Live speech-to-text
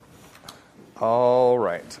All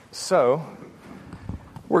right. So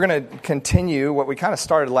we're going to continue what we kind of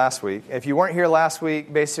started last week. If you weren't here last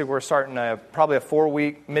week, basically we're starting probably a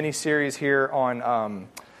 4-week mini-series here on,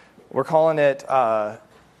 we're calling it, I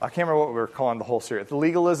can't remember what we were calling the whole series,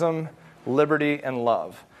 Legalism, Liberty, and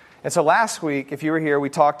Love. And so last week, if you were here,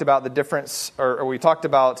 we talked about the difference, or we talked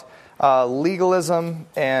about legalism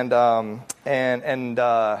and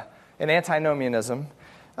antinomianism.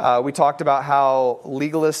 We talked about how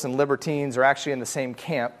legalists and libertines are actually in the same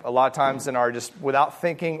camp a lot of times and are just without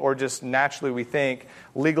thinking or just naturally we think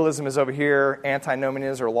legalism is over here,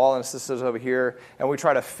 antinomianism or lawlessness is over here, and we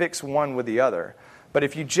try to fix one with the other. But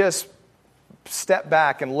if you just step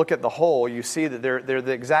back and look at the whole, you see that they're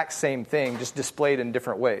the exact same thing, just displayed in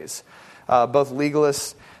different ways. Both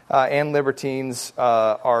legalists and libertines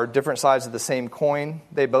are different sides of the same coin.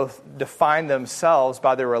 They both define themselves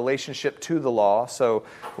by their relationship to the law. So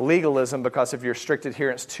legalism, because of your strict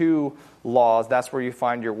adherence to laws, that's where you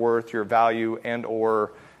find your worth, your value, and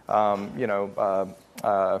or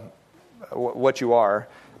what you are,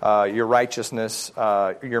 your righteousness,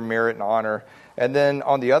 your merit and honor. And then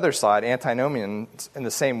on the other side, antinomians, in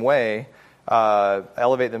the same way,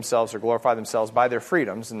 elevate themselves or glorify themselves by their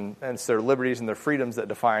freedoms, and it's their liberties and their freedoms that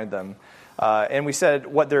define them. And we said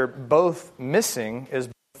what they're both missing is,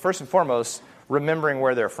 first and foremost, remembering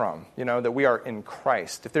where they're from, that we are in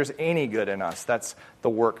Christ. If there's any good in us, that's the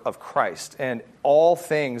work of Christ. And all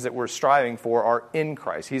things that we're striving for are in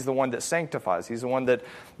Christ. He's the one that sanctifies. He's the one that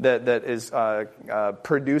is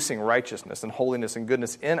producing righteousness and holiness and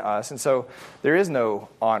goodness in us. And so there is no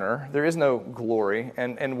honor, there is no glory,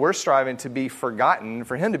 and we're striving to be forgotten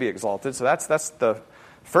for Him to be exalted. So that's the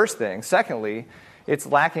first thing. Secondly, it's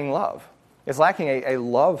lacking love. It's lacking a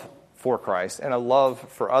love for Christ and a love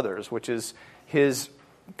for others, which is His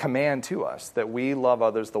command to us, that we love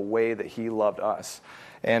others the way that He loved us.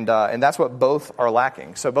 And that's what both are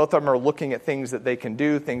lacking. So both of them are looking at things that they can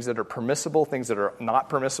do, things that are permissible, things that are not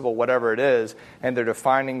permissible, whatever it is, and they're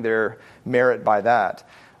defining their merit by that.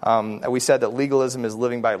 We said that legalism is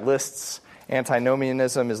living by lists.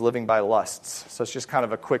 Antinomianism is living by lusts. So it's just kind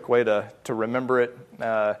of a quick way to remember it.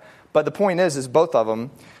 But the point is both of them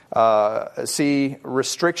see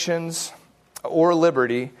restrictions or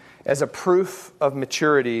liberty as a proof of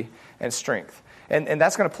maturity and strength. And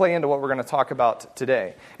that's going to play into what we're going to talk about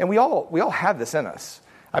today. And we all have this in us.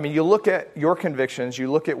 I mean, you look at your convictions,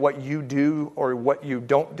 you look at what you do or what you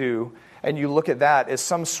don't do, and you look at that as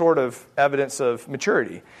some sort of evidence of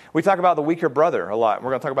maturity. We talk about the weaker brother a lot.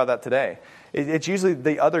 We're going to talk about that today. It's usually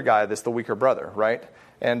the other guy that's the weaker brother, right?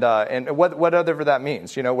 And whatever that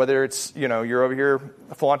means, whether it's, you're over here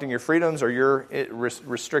flaunting your freedoms or you're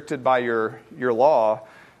restricted by your law,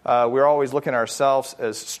 we're always looking at ourselves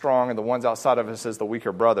as strong and the ones outside of us as the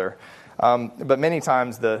weaker brother. But many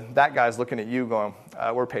times that guy's looking at you going,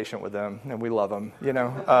 we're patient with them and we love them,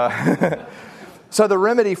 So the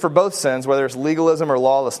remedy for both sins, whether it's legalism or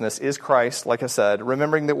lawlessness, is Christ, like I said,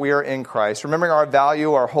 remembering that we are in Christ, remembering our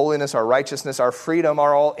value, our holiness, our righteousness, our freedom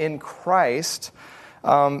are all in Christ,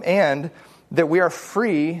 and that we are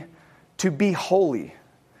free to be holy.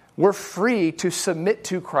 We're free to submit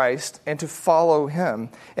to Christ and to follow Him.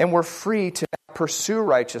 And we're free to pursue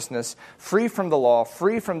righteousness, free from the law,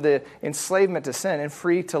 free from the enslavement to sin, and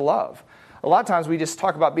free to love. A lot of times we just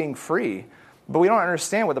talk about being free, but we don't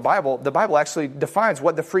understand what the Bible actually defines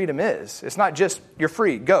what the freedom is. It's not just you're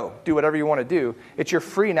free, go, do whatever you want to do. It's you're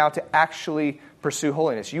free now to actually pursue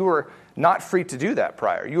holiness. You were not free to do that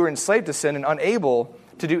prior. You were enslaved to sin and unable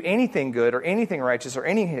to do anything good or anything righteous or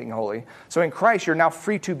anything holy. So in Christ, you're now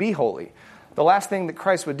free to be holy. The last thing that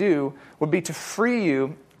Christ would do would be to free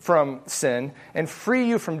you from sin and free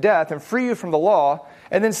you from death and free you from the law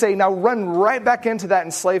and then say, now run right back into that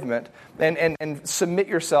enslavement and submit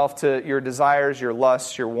yourself to your desires, your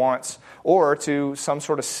lusts, your wants, or to some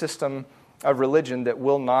sort of system of religion that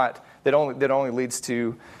only leads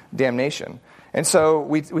to damnation. And so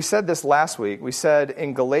we said this last week. We said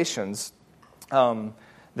in Galatians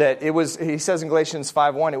that he says in Galatians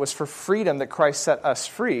 5:1, it was for freedom that Christ set us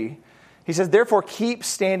free. He says, therefore keep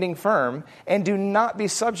standing firm and do not be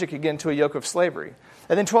subject again to a yoke of slavery.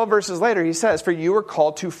 And then 12 verses later, he says, for you are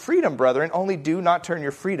called to freedom, brethren, only do not turn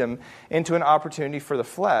your freedom into an opportunity for the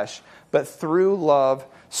flesh, but through love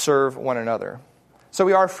serve one another. So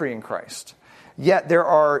we are free in Christ. Yet there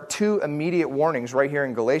are two immediate warnings right here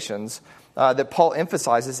in Galatians that Paul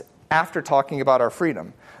emphasizes after talking about our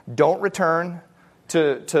freedom. Don't return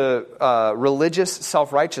to religious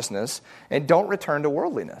self-righteousness, and don't return to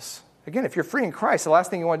worldliness. Again, if you're free in Christ, the last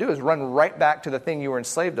thing you want to do is run right back to the thing you were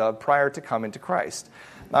enslaved of prior to coming to Christ.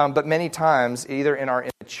 But many times, either in our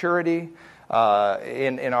immaturity,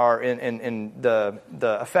 in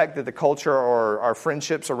the effect that the culture or our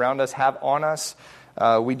friendships around us have on us.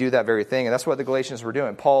 We do that very thing, and that's what the Galatians were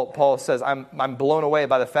doing. Paul says, I'm blown away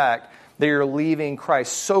by the fact that you're leaving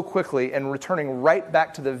Christ so quickly and returning right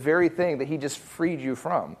back to the very thing that he just freed you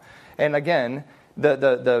from. And again,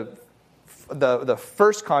 the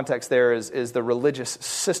first context there is the religious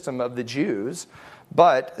system of the Jews,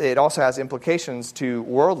 but it also has implications to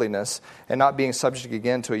worldliness and not being subject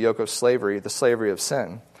again to a yoke of slavery, the slavery of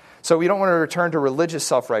sin. So we don't want to return to religious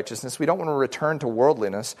self-righteousness. We don't want to return to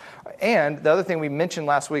worldliness. And the other thing we mentioned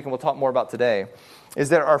last week, and we'll talk more about today, is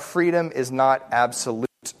that our freedom is not absolute.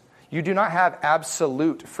 You do not have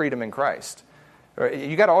absolute freedom in Christ.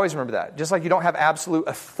 You got to always remember that. Just like you don't have absolute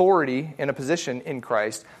authority in a position in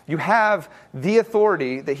Christ, you have the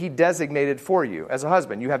authority that he designated for you. As a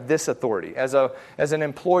husband, you have this authority. As an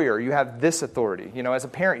employer, you have this authority. As a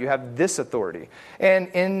parent, you have this authority. And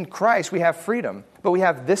in Christ, we have freedom, but we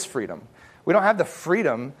have this freedom. We don't have the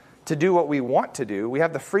freedom to do what we want to do. We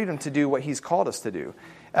have the freedom to do what he's called us to do.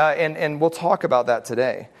 And we'll talk about that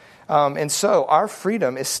today. And so our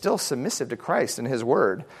freedom is still submissive to Christ and his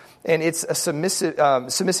word. And it's a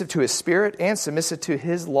submissive to his spirit and submissive to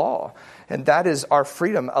his law. And that is our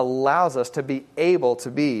freedom allows us to be able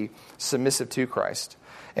to be submissive to Christ.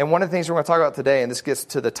 And one of the things we're going to talk about today, and this gets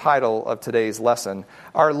to the title of today's lesson,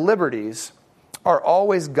 our liberties are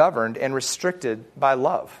always governed and restricted by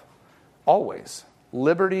love. Always.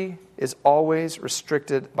 Liberty is always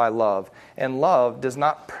restricted by love. And love does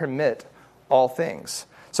not permit all things.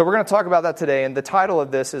 So we're going to talk about that today, and the title of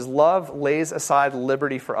this is Love Lays Aside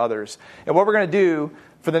Liberty for Others. And what we're going to do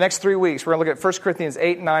for the next 3 weeks, we're going to look at 1 Corinthians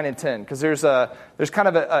 8, 9, and 10, because there's kind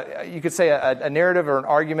of you could say a narrative or an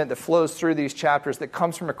argument that flows through these chapters that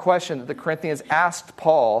comes from a question that the Corinthians asked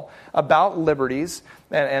Paul about liberties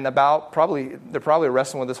and about they're probably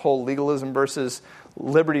wrestling with this whole legalism versus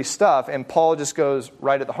liberty stuff, and Paul just goes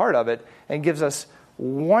right at the heart of it and gives us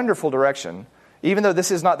wonderful direction. Even though this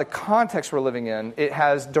is not the context we're living in, it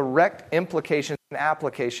has direct implications and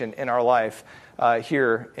application in our life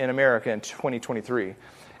here in America in 2023.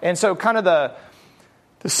 And so kind of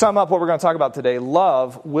to sum up what we're going to talk about today,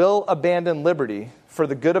 love will abandon liberty for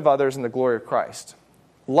the good of others and the glory of Christ.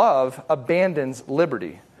 Love abandons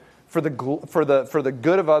liberty for the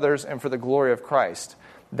good of others and for the glory of Christ.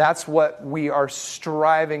 That's what we are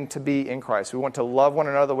striving to be in Christ. We want to love one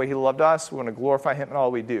another the way he loved us. We want to glorify him in all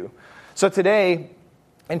we do. So today,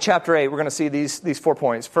 in chapter 8, we're going to see these 4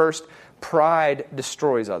 points. First, pride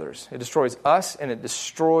destroys others. It destroys us and it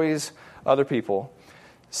destroys other people.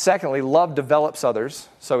 Secondly, love develops others.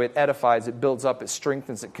 So it edifies, it builds up, it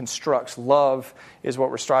strengthens, it constructs. Love is what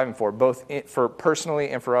we're striving for, both for personally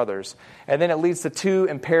and for others. And then it leads to 2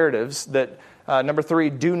 imperatives that, number 3,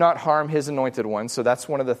 do not harm his anointed one. So that's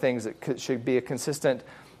one of the things that should be a consistent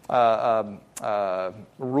rule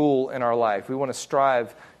in our life. We want to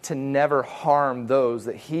strive to never harm those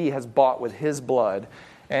that he has bought with his blood.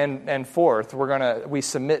 And fourth, we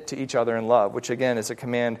submit to each other in love, which again is a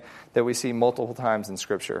command that we see multiple times in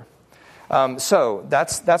Scripture. So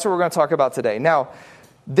that's what we're going to talk about today. Now,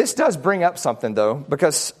 this does bring up something though,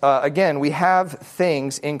 because again, we have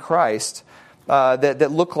things in Christ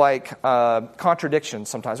that look like contradictions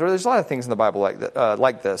sometimes. Or there's a lot of things in the Bible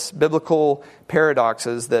like this, biblical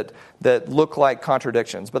paradoxes that look like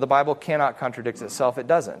contradictions. But the Bible cannot contradict itself. It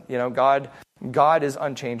doesn't. God is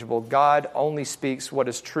unchangeable. God only speaks what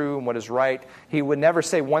is true and what is right. He would never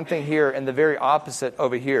say one thing here and the very opposite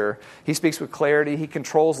over here. He speaks with clarity. He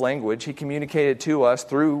controls language. He communicated to us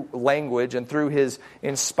through language and through his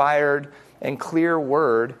inspired and clear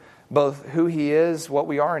word both who he is, what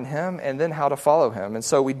we are in him, and then how to follow him. And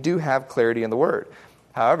so we do have clarity in the word.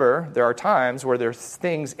 However, there are times where there's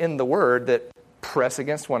things in the word that press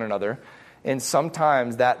against one another, and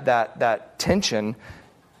sometimes that tension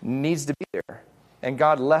needs to be there. And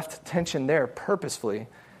God left tension there purposefully,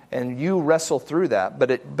 and you wrestle through that.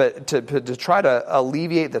 But to try to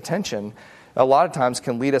alleviate the tension, a lot of times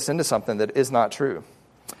can lead us into something that is not true.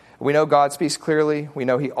 We know God speaks clearly. We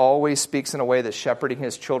know he always speaks in a way that's shepherding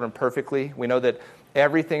his children perfectly. We know that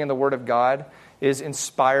everything in the Word of God is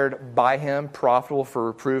inspired by him, profitable for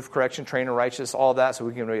reproof, correction, training, and righteousness, all that, so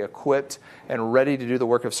we can be equipped and ready to do the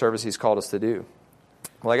work of service he's called us to do.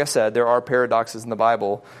 Like I said, there are paradoxes in the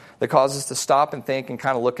Bible that cause us to stop and think and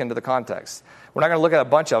kind of look into the context. We're not going to look at a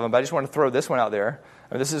bunch of them, but I just want to throw this one out there.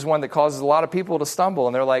 This is one that causes a lot of people to stumble,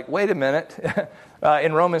 and they're like, wait a minute.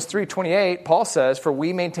 In Romans 3:28, Paul says, "For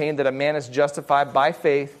we maintain that a man is justified by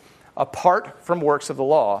faith apart from works of the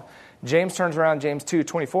law." James turns around, James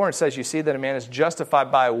 2:24, and says, you see that a man is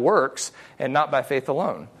justified by works and not by faith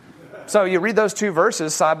alone. So you read those two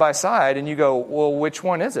verses side by side and you go, well, which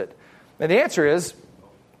one is it? And the answer is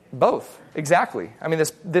both. Exactly. I mean,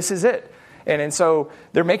 this is it. And so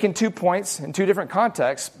they're making 2 points in two different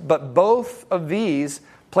contexts, but both of these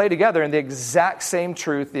play together in the exact same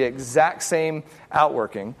truth, the exact same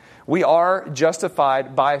outworking. We are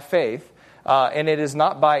justified by faith, and it is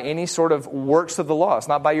not by any sort of works of the law. It's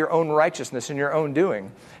not by your own righteousness and your own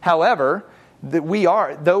doing. However,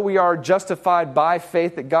 though we are justified by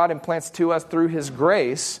faith that God implants to us through His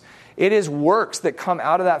grace, it is works that come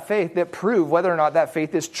out of that faith that prove whether or not that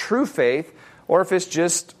faith is true faith or if it's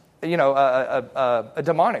just a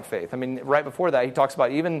demonic faith. I mean, right before that, he talks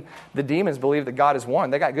about even the demons believe that God is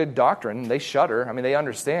one. They got good doctrine. They shudder. I mean, they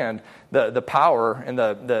understand the power and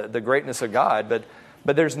the greatness of God,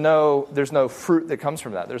 but there's no fruit that comes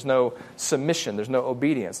from that. There's no submission. There's no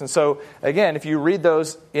obedience. And so, again, if you read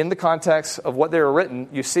those in the context of what they were written,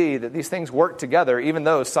 you see that these things work together, even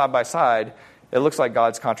though side by side, it looks like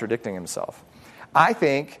God's contradicting Himself. I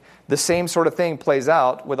think the same sort of thing plays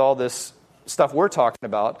out with all this stuff we're talking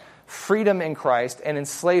about. Freedom in Christ and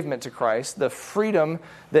enslavement to Christ, the freedom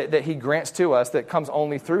that He grants to us that comes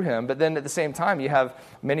only through Him. But then at the same time, you have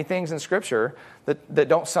many things in Scripture that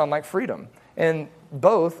don't sound like freedom. And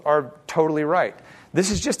both are totally right.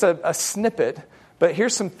 This is just a snippet, but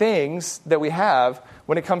here's some things that we have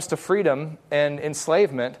when it comes to freedom and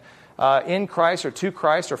enslavement in Christ or to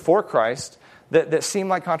Christ or for Christ that seem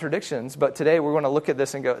like contradictions. But today we're going to look at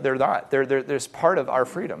this and go, they're not. There's part of our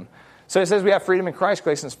freedom. So it says we have freedom in Christ,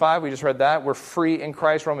 Galatians 5, we just read that. We're free in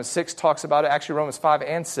Christ, Romans 6 talks about it. Actually, Romans 5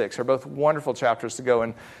 and 6 are both wonderful chapters to go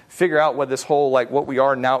and figure out what this whole, what we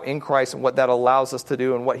are now in Christ and what that allows us to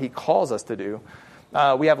do and what He calls us to do.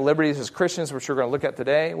 We have liberties as Christians, which we're going to look at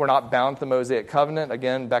today. We're not bound to the Mosaic covenant.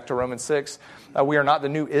 Again, back to Romans 6. We are not the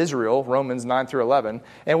new Israel, Romans 9 through 11.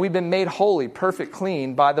 And we've been made holy, perfect,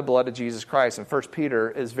 clean by the blood of Jesus Christ. And 1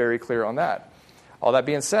 Peter is very clear on that. All that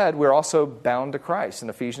being said, we're also bound to Christ.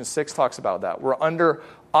 And Ephesians 6 talks about that. We're under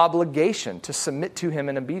obligation to submit to Him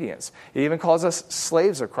in obedience. It even calls us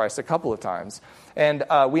slaves of Christ a couple of times. And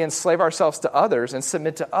we enslave ourselves to others and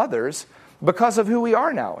submit to others because of who we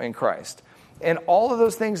are now in Christ. And all of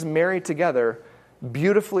those things marry together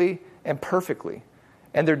beautifully and perfectly.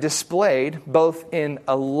 And they're displayed both in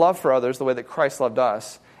a love for others, the way that Christ loved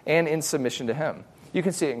us, and in submission to Him. You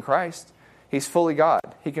can see it in Christ. He's fully God.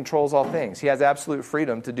 He controls all things. He has absolute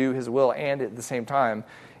freedom to do His will and at the same time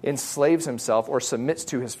enslaves Himself or submits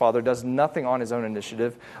to His Father, does nothing on His own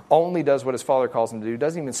initiative, only does what His Father calls Him to do,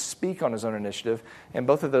 doesn't even speak on His own initiative. And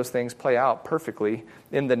both of those things play out perfectly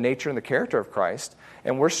in the nature and the character of Christ.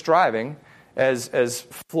 And we're striving as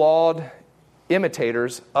flawed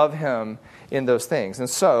imitators of Him in those things. And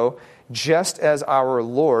so, just as our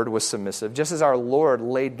Lord was submissive, just as our Lord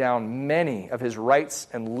laid down many of His rights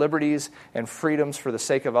and liberties and freedoms for the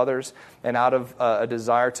sake of others and out of a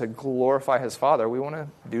desire to glorify His Father, we want to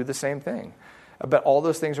do the same thing. But all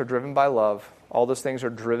those things are driven by love. All those things are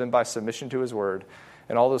driven by submission to His Word.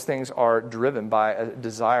 And all those things are driven by a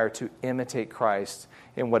desire to imitate Christ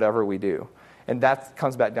in whatever we do. And that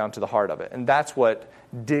comes back down to the heart of it. And that's what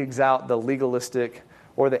digs out the legalistic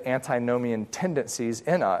or the antinomian tendencies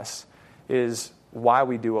in us, is why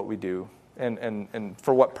we do what we do and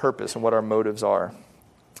for what purpose and what our motives are.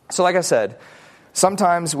 So like I said,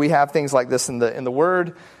 sometimes we have things like this in the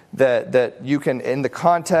Word that you can, in the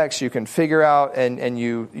context, you can figure out and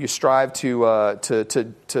you strive to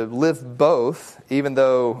live both, even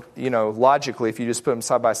though, logically, if you just put them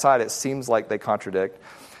side by side, it seems like they contradict.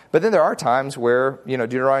 But then there are times where,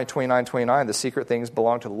 Deuteronomy 29:29, the secret things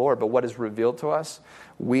belong to the Lord, but what is revealed to us,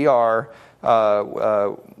 we're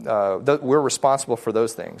responsible for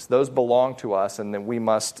those things. Those belong to us, and then we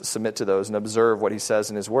must submit to those and observe what He says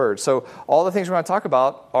in His Word. So all the things we're going to talk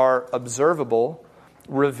about are observable,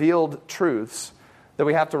 revealed truths that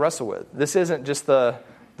we have to wrestle with. This isn't just the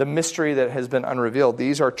mystery that has been unrevealed.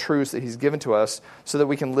 These are truths that He's given to us so that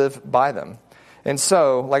we can live by them. And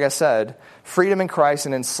so, like I said, freedom in Christ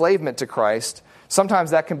and enslavement to Christ, sometimes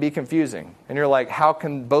that can be confusing. And you're like, how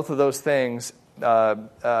can both of those things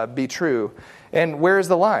be true? And where is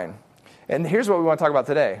the line? And here's what we want to talk about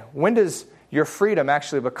today. When does your freedom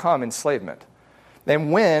actually become enslavement?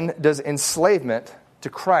 And when does enslavement to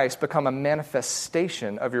Christ become a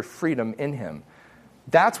manifestation of your freedom in Him?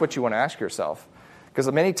 That's what you want to ask yourself.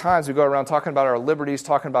 Because many times we go around talking about our liberties,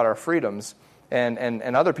 talking about our freedoms,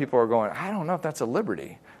 and other people are going, I don't know if that's a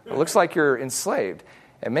liberty. It looks like you're enslaved.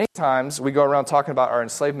 And many times we go around talking about our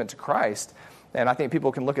enslavement to Christ, and I think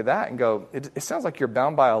people can look at that and go, it sounds like you're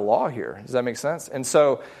bound by a law here. Does that make sense? And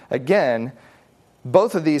so, again,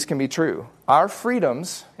 both of these can be true. Our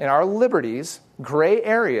freedoms and our liberties gray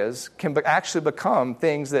areas can actually become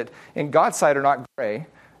things that in God's sight are not gray.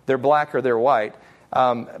 They're black or they're white.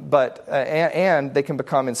 And they can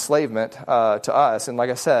become enslavement to us. And like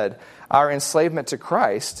I said, our enslavement to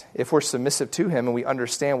Christ, if we're submissive to him and we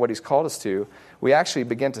understand what he's called us to, we actually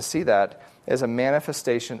begin to see that as a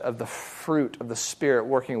manifestation of the fruit of the Spirit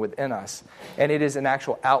working within us. And it is an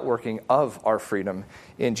actual outworking of our freedom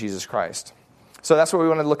in Jesus Christ. So that's what we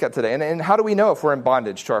want to look at today. And how do we know if we're in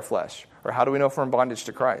bondage to our flesh? Or how do we know if we're in bondage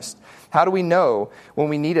to Christ? How do we know when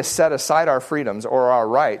we need to set aside our freedoms or our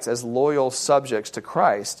rights as loyal subjects to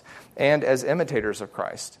Christ and as imitators of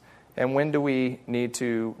Christ? And when do we need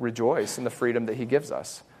to rejoice in the freedom that he gives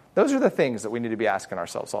us? Those are the things that we need to be asking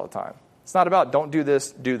ourselves all the time. It's not about don't do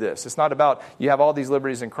this, do this. It's not about you have all these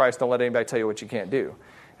liberties in Christ, don't let anybody tell you what you can't do.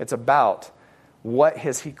 It's about what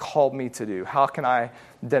has he called me to do? How can I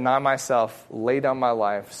deny myself, lay down my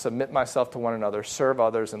life, submit myself to one another, serve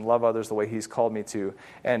others, and love others the way he's called me to,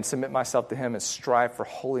 and submit myself to him and strive for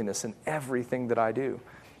holiness in everything that I do?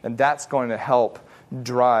 And that's going to help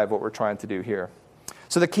drive what we're trying to do here.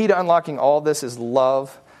 So the key to unlocking all this is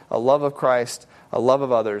love, a love of Christ, a love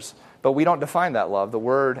of others. But we don't define that love. The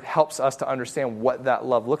Word helps us to understand what that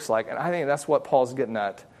love looks like. And I think that's what Paul's getting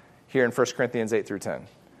at here in 1 Corinthians 8 through 10.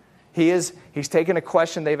 He's taking a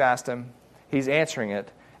question they've asked him, he's answering it,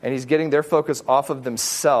 and he's getting their focus off of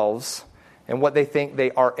themselves and what they think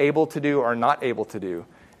they are able to do or not able to do.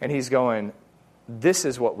 And he's going, this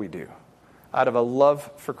is what we do, out of a love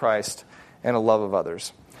for Christ and a love of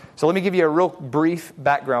others. So let me give you a real brief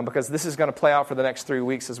background, because this is going to play out for the next 3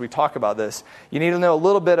 weeks as we talk about this. You need to know a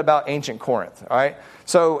little bit about ancient Corinth, all right?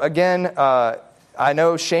 So again, I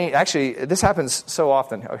know Shane, actually, this happens so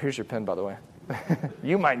often. Oh, here's your pen, by the way.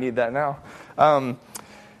 You might need that now.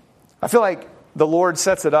 I feel like the Lord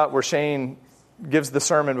sets it up where Shane gives the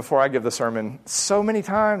sermon before I give the sermon so many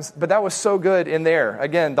times, but that was so good in there.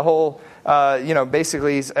 Again, the whole,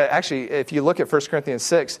 basically, actually, if you look at 1 Corinthians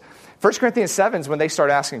 6, 1 Corinthians 7 is when they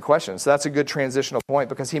start asking questions. So that's a good transitional point,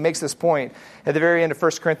 because he makes this point at the very end of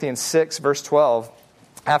 1 Corinthians 6, verse 12,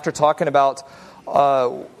 after talking about,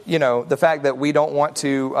 the fact that we don't want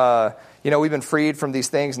to... we've been freed from these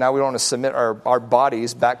things. Now we don't want to submit our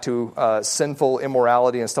bodies back to sinful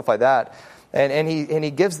immorality and stuff like that. And he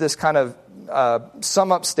gives this kind of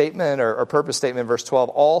sum up statement or purpose statement in verse 12.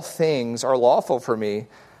 All things are lawful for me,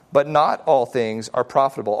 but not all things are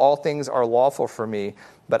profitable. All things are lawful for me,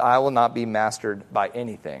 but I will not be mastered by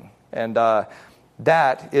anything. And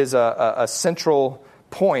that is a central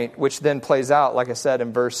point, which then plays out, like I said,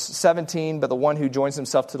 in verse 17, but the one who joins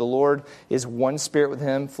himself to the Lord is one spirit with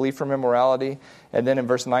him, flee from immorality. And then in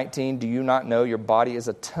verse 19, do you not know your body is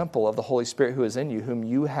a temple of the Holy Spirit who is in you, whom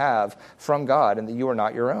you have from God, and that you are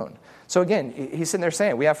not your own? So again, he's sitting there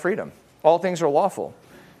saying, we have freedom. All things are lawful.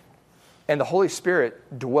 And the Holy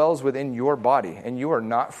Spirit dwells within your body, and you are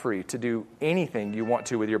not free to do anything you want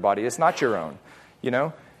to with your body. It's not your own,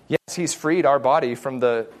 Yes, he's freed our body from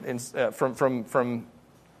from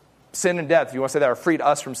sin and death, if you want to say that, or freed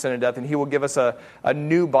us from sin and death, and he will give us a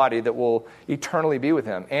new body that will eternally be with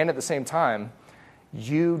him. And at the same time,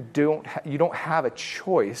 you don't have a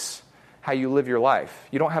choice how you live your life.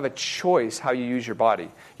 You don't have a choice how you use your body.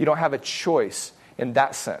 You don't have a choice in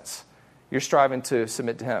that sense. You're striving to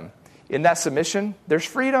submit to him. In that submission, there's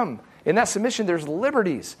freedom. In that submission, there's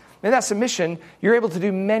liberties. In that submission, you're able to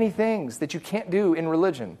do many things that you can't do in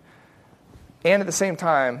religion. And at the same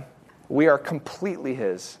time, we are completely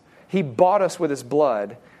his. He bought us with his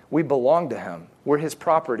blood. We belong to him. We're his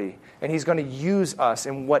property. And he's going to use us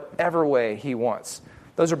in whatever way he wants.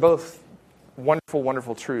 Those are both wonderful,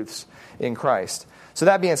 wonderful truths in Christ. So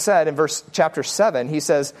that being said, in chapter 7, he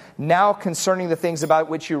says, now concerning the things about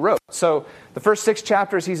which you wrote. So the first 6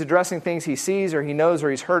 chapters, he's addressing things he sees or he knows or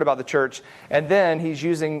he's heard about the church. And then he's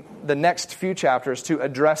using the next few chapters to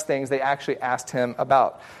address things they actually asked him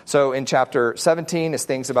about. So in chapter 17, it's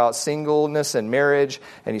things about singleness and marriage.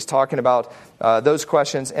 And he's talking about those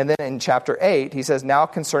questions. And then in chapter 8, he says, now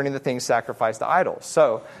concerning the things sacrificed to idols.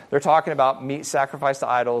 So they're talking about meat sacrificed to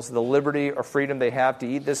idols, the liberty or freedom they have to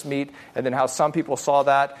eat this meat, and then how some people saw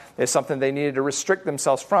that as something they needed to restrict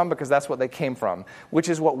themselves from because that's what they came from, which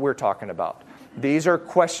is what we're talking about. These are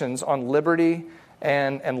questions on liberty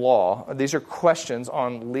and law. These are questions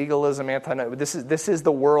on legalism, This is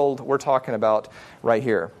the world we're talking about right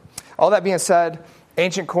here. All that being said,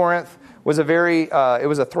 ancient Corinth was it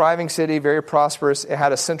was a thriving city, very prosperous. It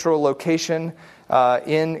had a central location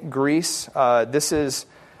in Greece. This is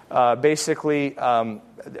basically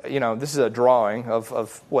this is a drawing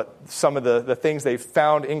of what some of the things they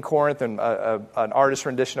found in Corinth and an artist's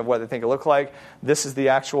rendition of what they think it looked like. This is the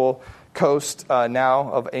actual coast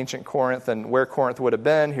now of ancient Corinth and where Corinth would have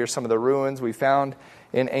been. Here's some of the ruins we found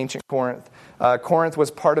in ancient Corinth. Corinth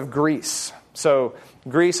was part of Greece. So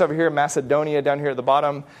Greece over here, Macedonia down here at the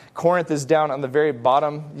bottom. Corinth is down on the very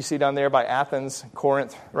bottom. You see down there by Athens,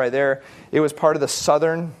 Corinth right there. It was part of the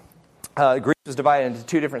southern. Greece was divided into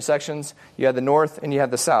two different sections. You had the north and you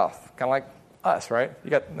had the south. Kind of like us, right?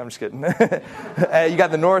 I'm just kidding. You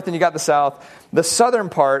got the north and you got the south. The southern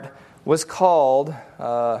part was called,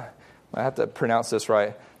 I have to pronounce this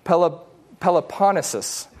right,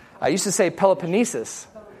 Peloponnesus. I used to say Peloponnesus.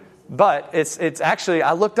 But it's actually,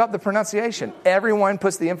 I looked up the pronunciation. Everyone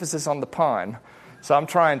puts the emphasis on the pon. So I'm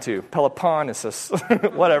trying to.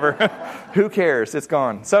 Peloponnesus. Whatever. Who cares? It's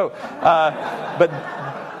gone. So, but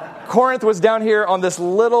Corinth was down here on this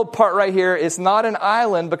little part right here. It's not an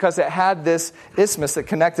island because it had this isthmus that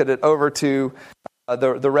connected it over to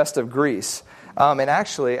the rest of Greece. And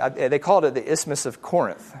actually, they called it the Isthmus of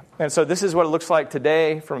Corinth. And so this is what it looks like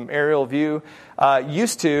today from aerial view.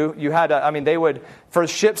 Used to, you had, they would, for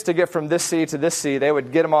ships to get from this sea to this sea, they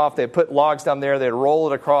would get them off, they'd put logs down there, they'd roll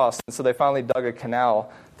it across. And so they finally dug a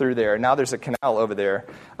canal through there. Now there's a canal over there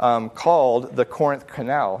called the Corinth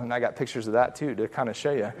Canal. And I got pictures of that too to kind of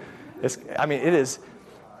show you. It is.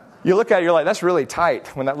 You look at it, you're like, that's really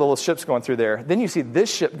tight when that little ship's going through there. Then you see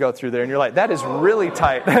this ship go through there, and you're like, that is really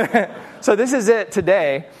tight. So this is it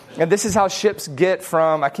today, and this is how ships get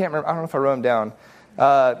from, I can't remember, I don't know if I wrote them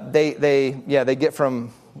down. They get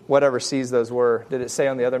from whatever seas those were. Did it say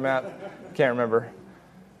on the other map? Can't remember.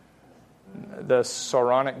 The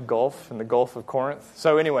Saronic Gulf and the Gulf of Corinth.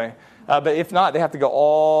 So anyway, but if not, they have to go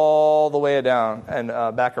all the way down and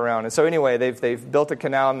back around. And so anyway, they've built a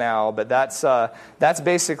canal now, but that's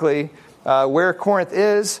basically where Corinth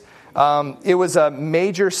is. It was a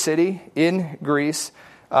major city in Greece,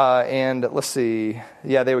 and let's see,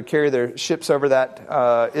 they would carry their ships over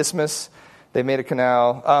that isthmus. They made a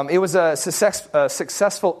canal. It was a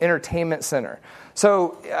successful entertainment center.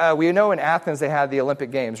 So we know in Athens they had the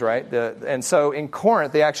Olympic Games, right? And so in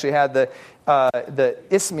Corinth they actually had the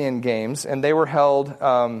Isthmian Games, and they were held,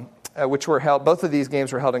 both of these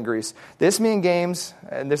games were held in Greece. The Isthmian Games,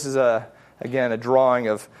 and this is again a drawing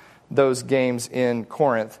of those games in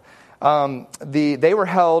Corinth. They were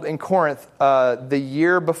held in Corinth the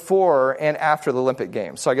year before and after the Olympic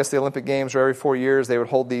Games. So I guess the Olympic Games were every 4 years. They would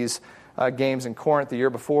hold these games in Corinth the year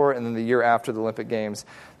before and then the year after the Olympic Games.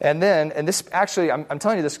 And this actually, I'm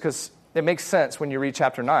telling you this because it makes sense when you read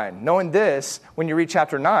chapter 9. Knowing this, when you read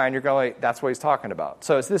chapter 9, you're going like, that's what he's talking about.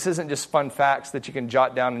 So this isn't just fun facts that you can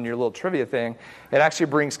jot down in your little trivia thing. It actually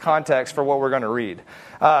brings context for what we're going to read.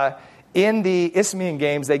 In the Isthmian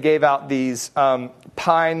Games, they gave out these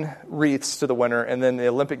pine wreaths to the winner, and then the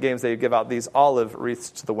Olympic Games, they give out these olive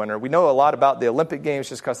wreaths to the winner. We know a lot about the Olympic Games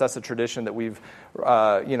just because that's a tradition that we've,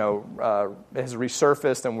 has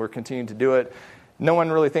resurfaced, and we're continuing to do it. No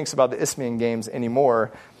one really thinks about the Isthmian Games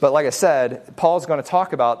anymore. But like I said, Paul's going to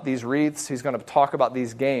talk about these wreaths. He's going to talk about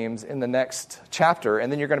these games in the next chapter,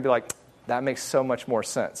 and then you're going to be like, that makes so much more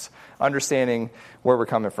sense, understanding where we're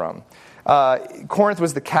coming from. Corinth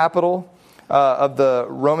was the capital of the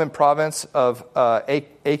Roman province of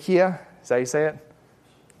Achaia. Is that how you say it?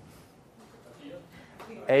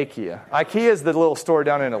 Achaia. IKEA is the little store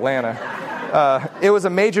down in Atlanta. It was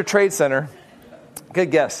a major trade center.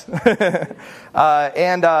 Good guess.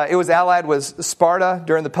 And it was allied with Sparta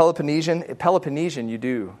during the Peloponnesian, you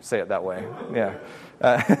do say it that way. Yeah.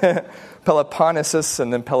 Peloponnesus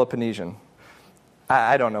and then Peloponnesian.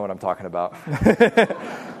 I don't know what I'm talking about.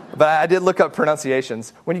 But I did look up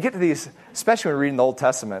pronunciations. When you get to these, especially when you're reading the Old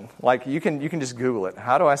Testament, like you can just Google it.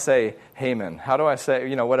 How do I say Haman? How do I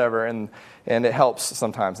say, whatever? And it helps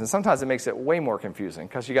sometimes. And sometimes it makes it way more confusing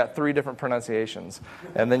because you got 3 different pronunciations.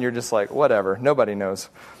 And then you're just like, whatever. Nobody knows.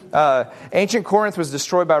 Ancient Corinth was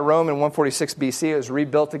destroyed by Rome in 146 BC. It was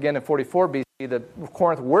rebuilt again in 44 BC. The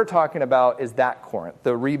Corinth we're talking about is that Corinth,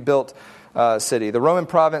 the rebuilt city. The Roman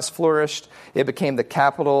province flourished. It became the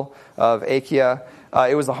capital of Achaia.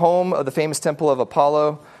 It was the home of the famous temple of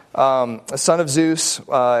Apollo, son of Zeus.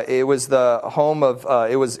 It was the home of.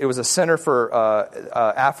 It was a center for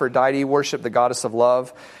Aphrodite worship, the goddess of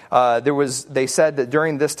love. They said that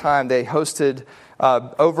during this time they hosted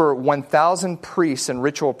over 1,000 priests and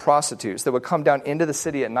ritual prostitutes that would come down into the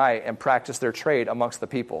city at night and practice their trade amongst the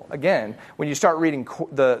people. Again, when you start reading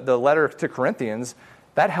the letter to Corinthians,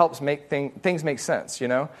 that helps make things make sense,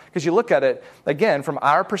 Because you look at it, again, from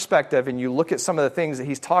our perspective, and you look at some of the things that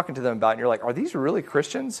he's talking to them about, and you're like, are these really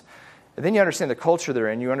Christians? and then you understand the culture they're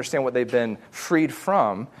in, you understand what they've been freed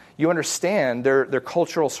from, you understand their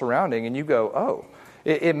cultural surrounding, and you go, oh,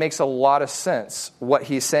 it makes a lot of sense what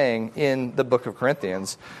he's saying in the book of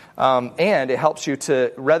Corinthians. And it helps you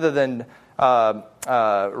to, rather than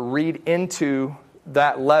read into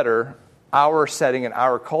that letter our setting and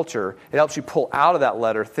our culture, it helps you pull out of that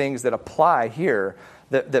letter things that apply here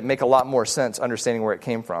that make a lot more sense understanding where it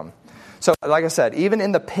came from. So, like I said, even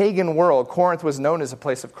in the pagan world, Corinth was known as a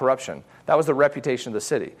place of corruption. That was the reputation of the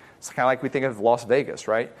city. It's kind of like we think of Las Vegas,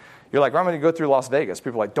 right? You're like, well, I'm going to go through Las Vegas.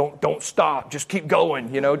 People are like, don't stop. Just keep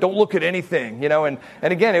going. Don't look at anything. And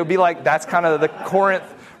again, it would be like that's kind of the Corinth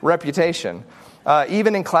reputation.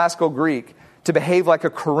 Even in classical Greek, to behave like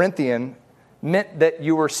a Corinthian meant that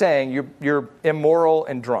you were saying you're immoral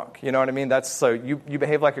and drunk. You know what I mean? So you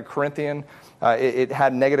behave like a Corinthian. It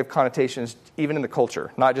had negative connotations even in the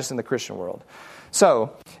culture, not just in the Christian world.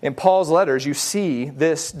 So in Paul's letters, you see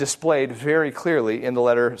this displayed very clearly in the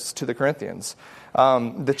letters to the Corinthians.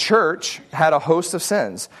 The church had a host of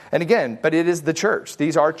sins. And again, but it is the church.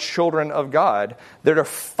 These are children of God that are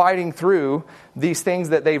fighting through these things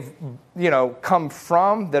that they've, come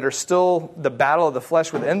from, that are still the battle of the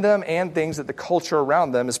flesh within them, and things that the culture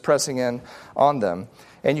around them is pressing in on them.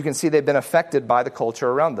 And you can see they've been affected by the culture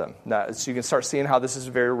around them. Now, so you can start seeing how this is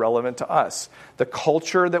very relevant to us. The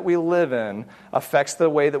culture that we live in affects the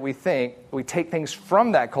way that we think. We take things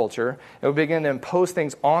from that culture, and we begin to impose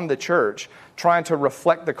things on the church, trying to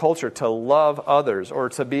reflect the culture, to love others, or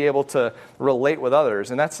to be able to relate with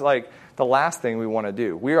others. And that's like the last thing we want to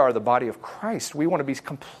do. We are the body of Christ. We want to be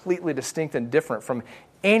completely distinct and different from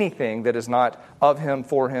anything that is not of him,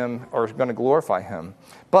 for him, or going to glorify him.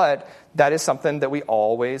 But that is something that we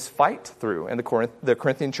always fight through, and the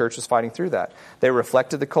Corinthian church is fighting through that. They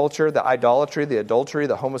reflected the culture, the idolatry, the adultery,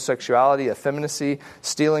 the homosexuality, effeminacy,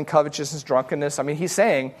 stealing, covetousness, drunkenness. He just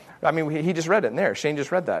read it in there. Shane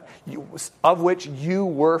just read that. Of which you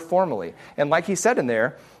were formerly. And like he said in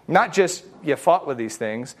there, not just you fought with these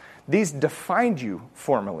things, these defined you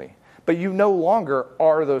formerly, but you no longer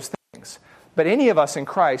are those things. But any of us in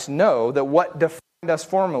Christ know that what defined us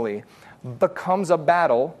formerly becomes a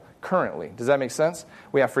battle currently. Does that make sense?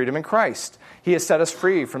 We have freedom in Christ. He has set us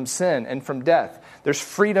free from sin and from death. There's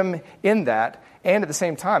freedom in that. And at the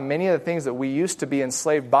same time, many of the things that we used to be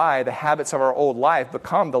enslaved by, the habits of our old life,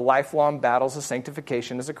 become the lifelong battles of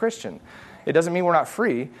sanctification as a Christian. It doesn't mean we're not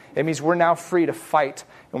free. It means we're now free to fight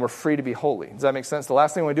and we're free to be holy. Does that make sense? The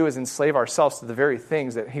last thing we do is enslave ourselves to the very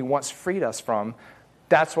things that he once freed us from.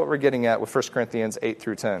 That's what we're getting at with 1 Corinthians 8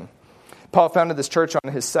 through 10. Paul founded this church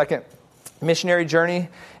on his second missionary journey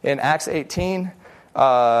in Acts 18.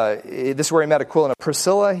 This is where he met Aquila and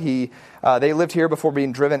Priscilla. They lived here before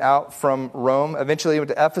being driven out from Rome. Eventually he went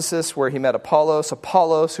to Ephesus, where he met Apollos.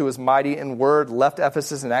 Apollos, who was mighty in word, left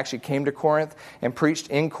Ephesus and actually came to Corinth and preached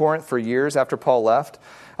in Corinth for years after Paul left.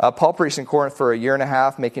 Paul preached in Corinth for a year and a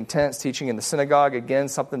half, making tents, teaching in the synagogue. Again,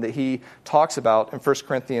 something that he talks about in 1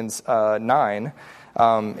 Corinthians 9.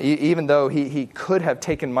 Even though he could have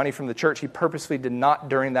taken money from the church, he purposely did not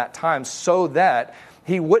during that time, so that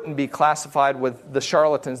he wouldn't be classified with the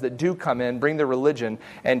charlatans that do come in, bring their religion,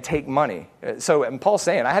 and take money. And Paul's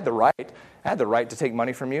saying, I had the right to take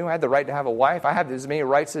money from you. I had the right to have a wife. I have as many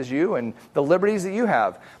rights as you and the liberties that you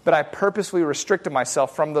have. But I purposely restricted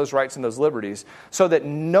myself from those rights and those liberties so that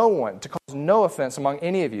to cause no offense among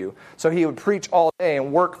any of you. So he would preach all day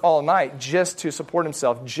and work all night just to support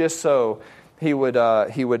himself, just so he would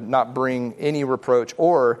not bring any reproach,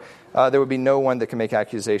 or there would be no one that can make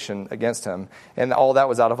accusation against him. And all that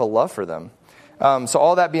was out of a love for them. So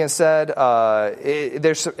all that being said, I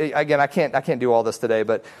can't do all this today,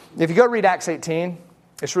 but if you go read Acts 18,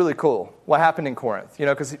 it's really cool what happened in Corinth.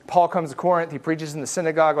 Because Paul comes to Corinth, he preaches in the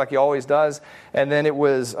synagogue like he always does, and then it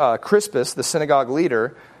was Crispus, the synagogue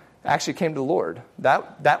leader, actually came to the Lord.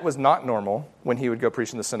 That was not normal when he would go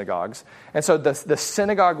preach in the synagogues. And so the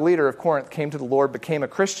synagogue leader of Corinth came to the Lord, became a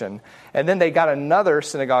Christian, and then they got another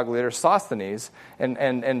synagogue leader, Sosthenes,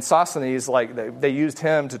 and Sosthenes, they used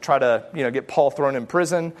him to try to get Paul thrown in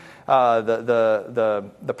prison.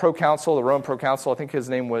 The proconsul, the Roman proconsul, I think his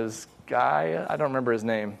name was Guy. I don't remember his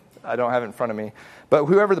name. I don't have it in front of me. But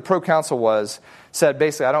whoever the proconsul was said,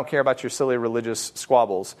 basically, I don't care about your silly religious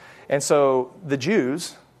squabbles. And so the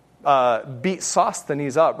Jews beat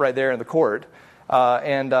Sosthenes up right there in the court,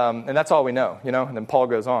 and that's all we know, And then Paul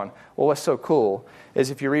goes on. Well, what's so cool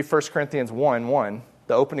is if you read 1 Corinthians 1:1,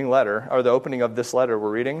 the opening letter, or the opening of this letter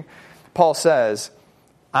we're reading, Paul says,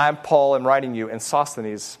 I'm Paul, am writing you, and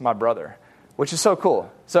Sosthenes, my brother, which is so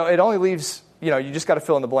cool. So it only leaves, you just got to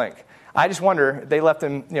fill in the blank. I just wonder, they left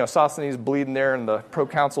him, Sosthenes bleeding there on the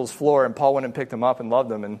proconsul's floor, and Paul went and picked him up and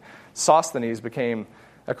loved him, and Sosthenes became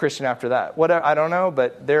a Christian after that. Whatever, I don't know,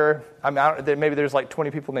 but maybe there's like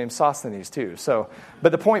 20 people named Sosthenes too. So,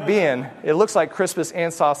 but the point being, it looks like Crispus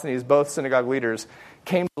and Sosthenes, both synagogue leaders,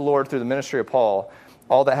 came to the Lord through the ministry of Paul.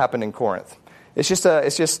 All that happened in Corinth. It's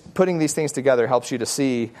just putting these things together helps you to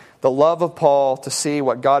see the love of Paul, to see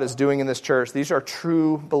what God is doing in this church. These are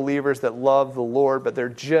true believers that love the Lord, but they're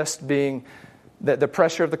just being the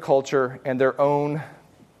pressure of the culture and their own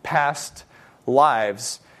past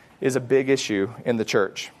lives is a big issue in the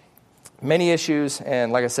church. Many issues,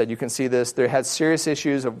 and like I said, you can see this. They had serious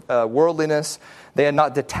issues of worldliness. They had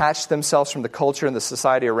not detached themselves from the culture and the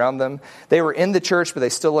society around them. They were in the church, but they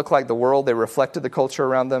still looked like the world. They reflected the culture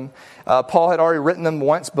around them. Paul had already written them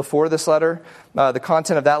once before this letter. The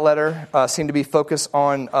content of that letter seemed to be focused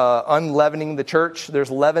on unleavening the church.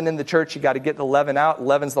 There's leaven in the church. You got to get the leaven out.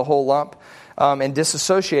 Leaven's the whole lump. And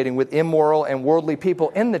disassociating with immoral and worldly people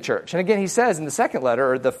in the church. And again, he says in the second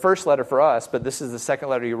letter, or the first letter for us, but this is the second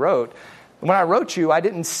letter he wrote, when I wrote you, I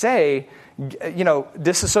didn't say,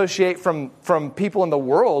 disassociate from people in the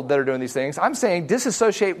world that are doing these things. I'm saying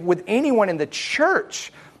disassociate with anyone in the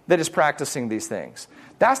church that is practicing these things.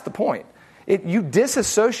 That's the point. You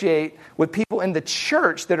disassociate with people in the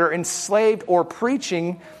church that are enslaved or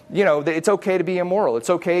preaching, that it's okay to be immoral. It's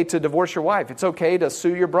okay to divorce your wife. It's okay to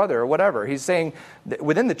sue your brother or whatever. He's saying that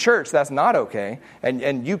within the church, that's not okay.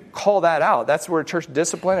 And you call that out. That's where church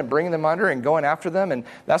discipline and bringing them under and going after them. And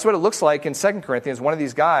that's what it looks like in 2 Corinthians. One of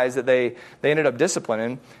these guys that they ended up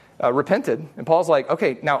disciplining repented. And Paul's like,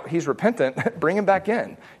 okay, now he's repentant. Bring him back in.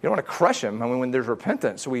 You don't want to crush him. When there's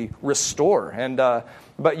repentance, we restore.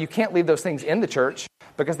 But you can't leave those things in the church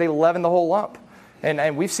because they leaven the whole lump.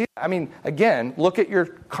 And we've seen, again, look at your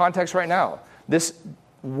context right now. This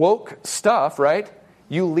woke stuff, right?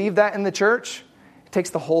 You leave that in the church, it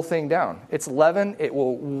takes the whole thing down. It's leaven. It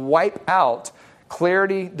will wipe out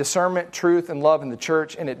clarity, discernment, truth, and love in the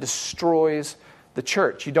church, and it destroys the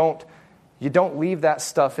church. You don't leave that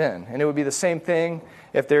stuff in. And it would be the same thing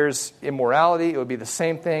if there's immorality. It would be the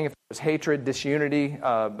same thing if there's hatred, disunity,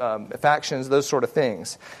 factions, those sort of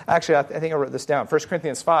things. Actually, I think I wrote this down. 1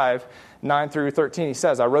 Corinthians 5, 9 through 13, he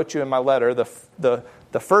says, I wrote you in my letter, the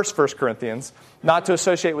first 1 Corinthians, not to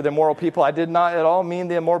associate with immoral people. I did not at all mean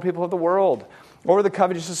the immoral people of the world, or the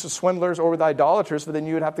covetous of swindlers, or with idolaters, for then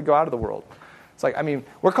you would have to go out of the world. It's like,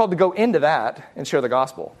 we're called to go into that and share the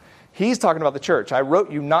gospel. He's talking about the church. I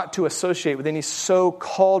wrote you not to associate with any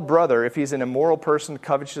so-called brother if he's an immoral person,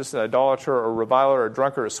 covetous, an idolater, or a reviler, or a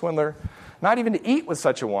drunkard, or a swindler, not even to eat with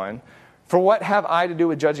such a one. For what have I to do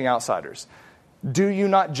with judging outsiders? Do you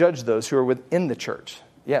not judge those who are within the church?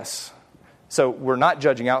 Yes. So we're not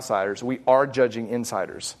judging outsiders. We are judging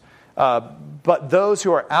insiders. But those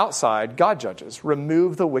who are outside, God judges.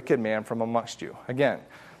 Remove the wicked man from amongst you. Again,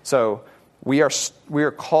 so we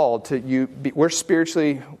are called to we're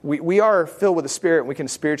spiritually, we are filled with the Spirit, and we can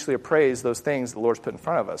spiritually appraise those things the Lord's put in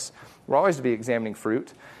front of us. We're always to be examining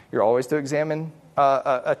fruit. You're always to examine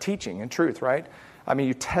a teaching and truth, right?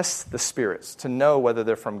 You test the spirits to know whether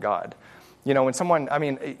they're from God. When someone,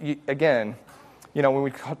 again, when we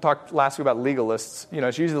talked last week about legalists,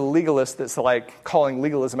 it's usually the legalist that's like calling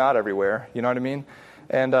legalism out everywhere. You know what I mean?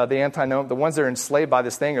 And the antinomian, the ones that are enslaved by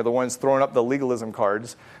this thing are the ones throwing up the legalism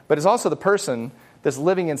cards. But it's also the person that's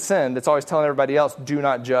living in sin that's always telling everybody else, do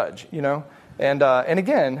not judge, And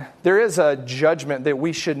again, there is a judgment that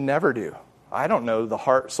we should never do. I don't know the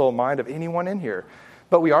heart, soul, mind of anyone in here.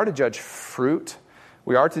 But we are to judge fruit.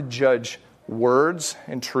 We are to judge words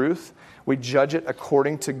and truth. We judge it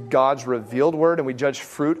according to God's revealed word, and we judge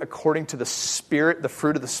fruit according to the Spirit, the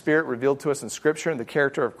fruit of the Spirit revealed to us in Scripture and the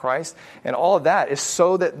character of Christ. And all of that is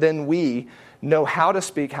so that then we know how to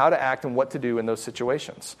speak, how to act, and what to do in those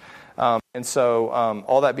situations. All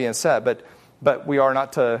that being said, but we are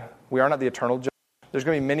not the eternal judge. There's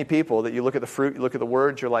going to be many people that you look at the fruit, you look at the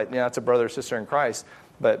words, you're like, yeah, that's a brother or sister in Christ.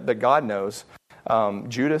 But God knows.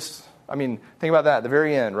 Judas. Think about that at the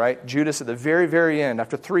very end, right? Judas at the very, very end,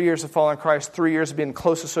 after 3 years of following Christ, 3 years of being in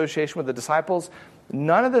close association with the disciples,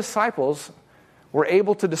 none of the disciples were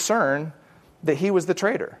able to discern that he was the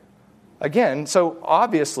traitor. Again, so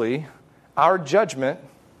obviously, our judgment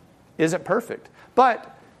isn't perfect.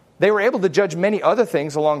 But they were able to judge many other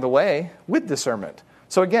things along the way with discernment.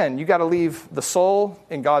 So again, you got to leave the soul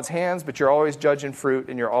in God's hands, but you're always judging fruit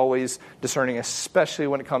and you're always discerning, especially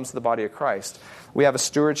when it comes to the body of Christ. We have a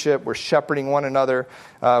stewardship. We're shepherding one another.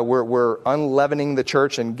 We're unleavening the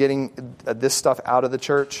church and getting this stuff out of the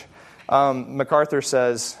church. MacArthur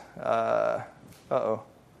says, there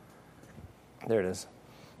it is.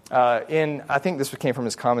 I think this came from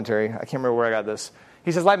his commentary. I can't remember where I got this.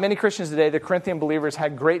 He says, like many Christians today, the Corinthian believers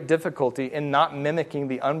had great difficulty in not mimicking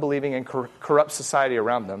the unbelieving and corrupt society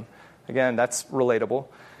around them. Again, that's relatable.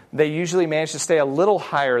 They usually managed to stay a little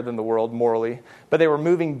higher than the world morally, but they were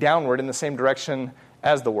moving downward in the same direction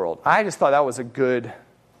as the world. I just thought that was a good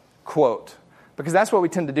quote, because that's what we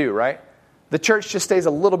tend to do, right? The church just stays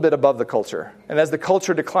a little bit above the culture. And as the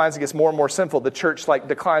culture declines and gets more and more sinful, the church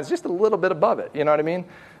declines just a little bit above it. You know what I mean?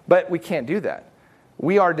 But we can't do that.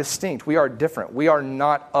 We are distinct. We are different. We are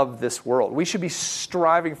not of this world. We should be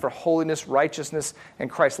striving for holiness, righteousness, and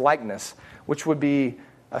Christ-likeness, which would be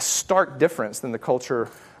a stark difference than the culture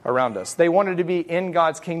around us. They wanted to be in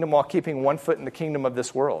God's kingdom while keeping one foot in the kingdom of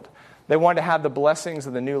this world. They wanted to have the blessings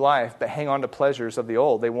of the new life, but hang on to pleasures of the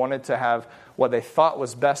old. They wanted to have what they thought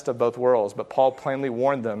was best of both worlds, but Paul plainly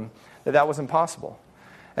warned them that that was impossible.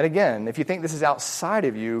 And again, if you think this is outside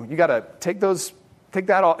of you, you got to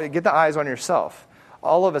get the eyes on yourself.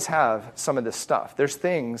 All of us have some of this stuff. There's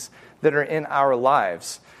things that are in our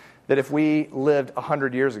lives that if we lived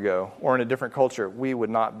 100 years ago or in a different culture, we would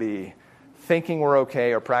not be thinking we're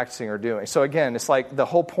okay or practicing or doing. So again, it's like the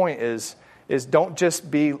whole point is don't just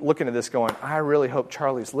be looking at this going, I really hope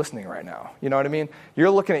Charlie's listening right now. You know what I mean? You're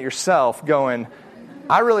looking at yourself going,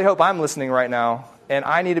 I really hope I'm listening right now, and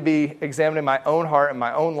I need to be examining my own heart and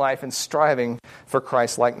my own life and striving for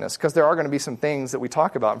Christ-likeness. Because there are going to be some things that we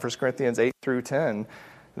talk about in 1 Corinthians 8 through 10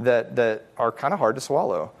 that are kind of hard to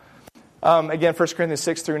swallow. Again, 1 Corinthians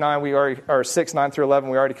 6 through 9, 6, 9 through 11,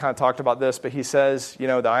 we already kind of talked about this, but he says,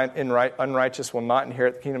 the unrighteous will not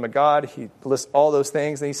inherit the kingdom of God. He lists all those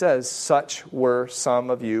things, and he says, such were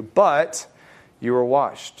some of you, but you were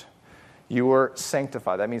washed. You were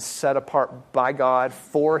sanctified. That means set apart by God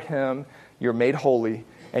for him. You're made holy,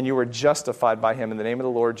 and you were justified by him in the name of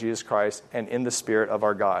the Lord Jesus Christ and in the Spirit of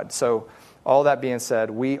our God. So all that being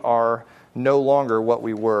said, we are no longer what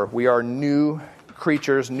we were. We are new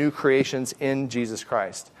creatures, new creations in Jesus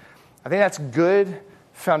Christ. I think that's good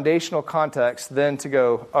foundational context then to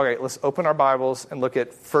go, okay, let's open our Bibles and look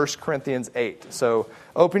at 1 Corinthians 8. So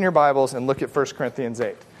open your Bibles and look at 1 Corinthians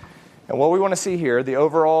 8. And what we want to see here, the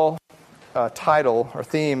overall title or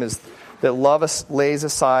theme is that love lays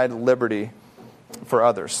aside liberty for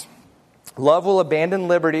others. Love will abandon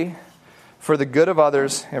liberty for the good of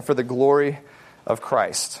others and for the glory of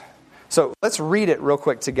Christ. So let's read it real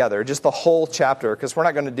quick together, just the whole chapter, because we're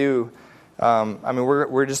not going to do,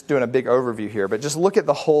 we're just doing a big overview here, but just look at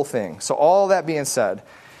the whole thing. So all that being said,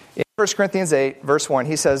 in 1 Corinthians 8, verse 1,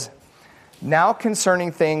 he says, now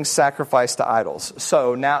concerning things sacrificed to idols.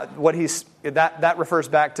 So now that refers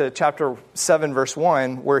back to chapter 7, verse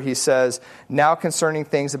 1, where he says, now concerning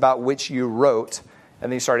things about which you wrote,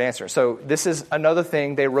 and then you start answering. So this is another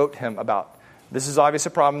thing they wrote him about. This is obviously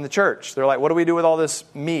a problem in the church. They're like, what do we do with all this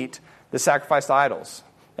meat, the sacrifice to idols?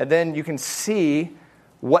 And then you can see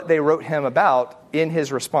what they wrote him about in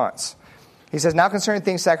his response. He says, now concerning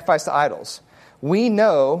things sacrificed to idols, we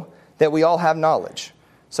know that we all have knowledge.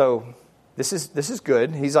 So this is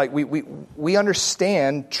good. He's like, we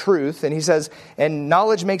understand truth. And he says, and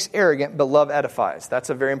knowledge makes arrogant, but love edifies. That's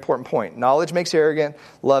a very important point. Knowledge makes arrogant,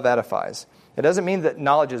 love edifies. It doesn't mean that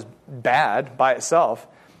knowledge is bad by itself,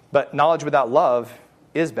 but knowledge without love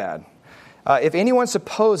is bad. If anyone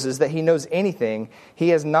supposes that he knows anything, he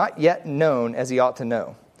has not yet known as he ought to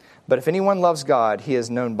know. But if anyone loves God, he is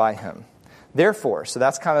known by him. Therefore, so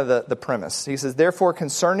that's kind of the premise. He says, therefore,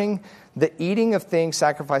 concerning the eating of things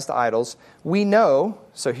sacrificed to idols, we know,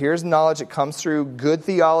 so here's knowledge that comes through good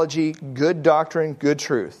theology, good doctrine, good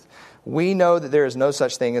truth. We know that there is no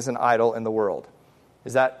such thing as an idol in the world.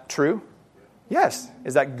 Is that true? Yes.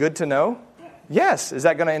 Is that good to know? Yes. Is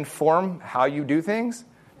that going to inform how you do things?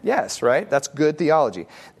 Yes, right? That's good theology.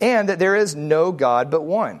 And that there is no God but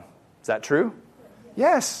one. Is that true?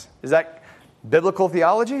 Yes. Is that biblical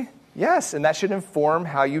theology? Yes. And that should inform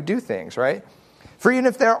how you do things, right? For even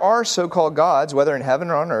if there are so-called gods, whether in heaven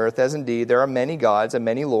or on earth, as indeed there are many gods and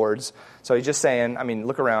many lords. So he's just saying,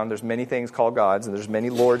 look around. There's many things called gods and there's many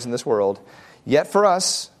lords in this world. Yet for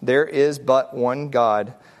us, there is but one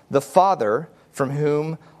God, the Father, from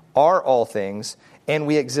whom are all things, and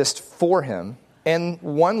we exist for him, and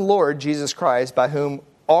one Lord, Jesus Christ, by whom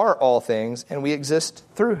are all things, and we exist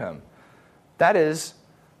through him. That is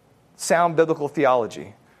sound biblical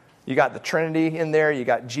theology. You got the Trinity in there. You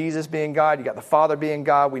got Jesus being God. You got the Father being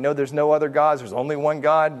God. We know there's no other gods. There's only one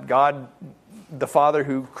God. God, the Father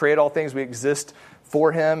who created all things. We exist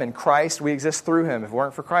for him. And Christ, we exist through him. If it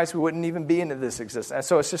weren't for Christ, we wouldn't even be into this existence. And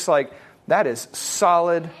so it's just like, that is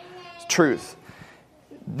solid truth.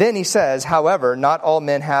 Then he says, however, not all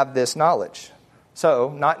men have this knowledge.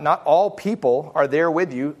 So not all people are there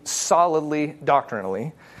with you solidly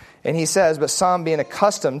doctrinally. And he says, but some being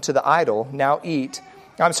accustomed to the idol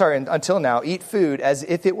until now eat food as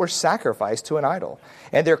if it were sacrificed to an idol,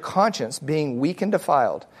 and their conscience being weak and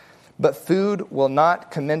defiled. But food will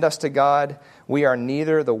not commend us to God. We are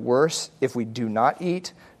neither the worse if we do not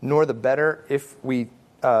eat, nor the better if we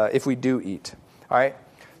do eat. All right?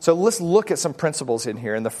 So let's look at some principles in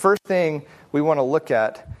here. And the first thing we want to look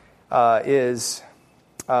at is,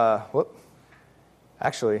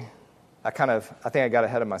 actually, I think I got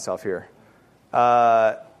ahead of myself here.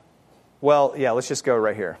 Let's just go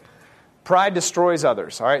right here. Pride destroys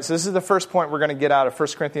others. All right, so this is the first point we're going to get out of 1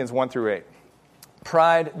 Corinthians 1 through 8.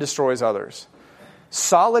 Pride destroys others.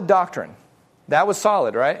 Solid doctrine. That was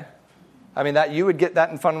solid, right? I mean, that you would get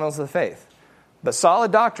that in fundamentals of the faith. But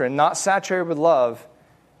solid doctrine, not saturated with love,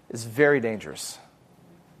 is very dangerous.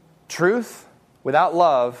 Truth without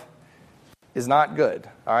love is not good,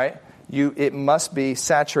 all right? It must be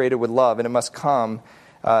saturated with love, and it must come,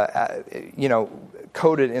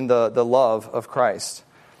 coated in the love of Christ.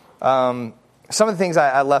 Some of the things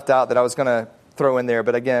I left out that I was going to throw in there,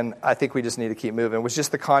 but again, I think we just need to keep moving, was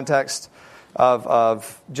just the context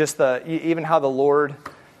of just even how the Lord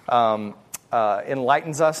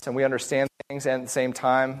enlightens us and we understand things, and at the same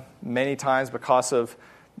time, many times because of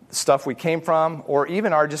stuff we came from, or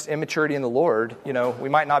even our just immaturity in the Lord, we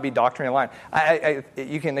might not be doctrinally aligned.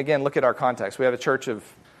 You can, again, look at our context. We have a church of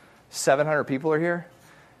 700 people are here.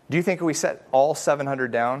 Do you think if we set all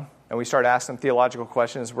 700 down and we start asking them theological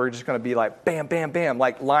questions, we're just going to be like, bam, bam, bam,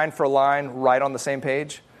 like line for line, right on the same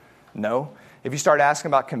page? No. If you start asking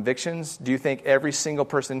about convictions, do you think every single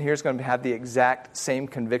person here is going to have the exact same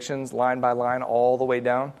convictions, line by line, all the way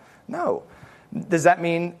down? No. Does that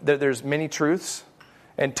mean that there's many truths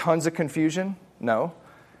and tons of confusion? No.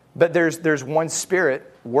 But there's one Spirit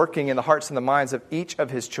working in the hearts and the minds of each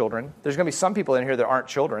of His children. There's going to be some people in here that aren't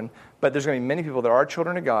children, but there's going to be many people that are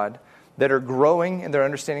children of God that are growing in their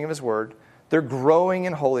understanding of His Word. They're growing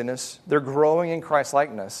in holiness. They're growing in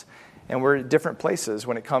Christ-likeness. And we're at different places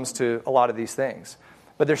when it comes to a lot of these things.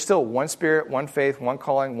 But there's still one Spirit, one faith, one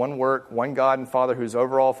calling, one work, one God and Father who's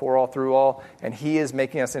over all, for all, through all. And He is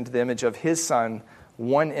making us into the image of His Son,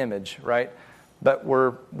 one image, right? But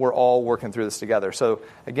we're all working through this together. So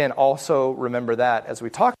again, also remember that as we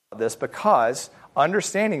talk about this, because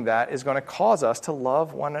understanding that is going to cause us to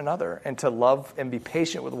love one another and to love and be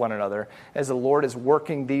patient with one another as the Lord is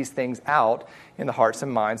working these things out in the hearts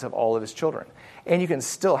and minds of all of His children. And you can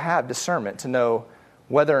still have discernment to know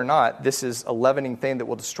whether or not this is a leavening thing that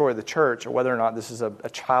will destroy the church, or whether or not this is a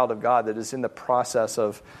child of God that is in the process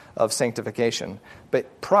of sanctification.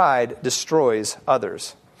 But pride destroys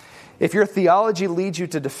others. If your theology leads you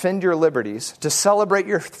to defend your liberties, to celebrate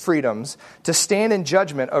your freedoms, to stand in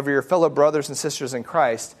judgment over your fellow brothers and sisters in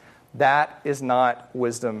Christ, that is not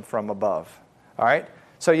wisdom from above. All right?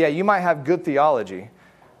 So yeah, you might have good theology,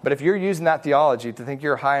 but if you're using that theology to think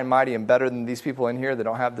you're high and mighty and better than these people in here that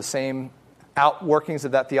don't have the same outworkings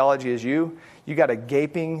of that theology as you got a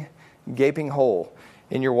gaping hole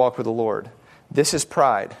in your walk with the Lord. This is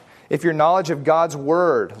pride. If your knowledge of God's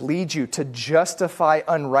Word leads you to justify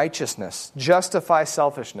unrighteousness, justify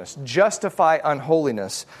selfishness, justify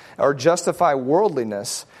unholiness, or justify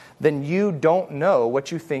worldliness, then you don't know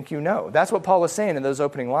what you think you know. That's what Paul was saying in those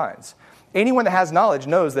opening lines. Anyone that has knowledge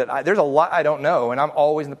knows that there's a lot I don't know, and I'm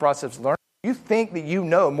always in the process of learning. If you think that you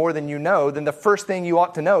know more than you know, then the first thing you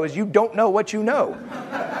ought to know is you don't know what you know.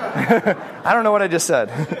 I don't know what I just said.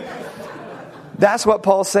 That's what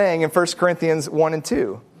Paul's saying in 1 Corinthians 1 and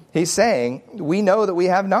 2. He's saying, we know that we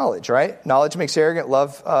have knowledge, right? Knowledge makes arrogant,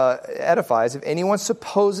 love edifies. If anyone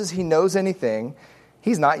supposes he knows anything,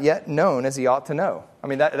 he's not yet known as he ought to know. I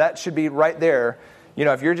mean, that should be right there.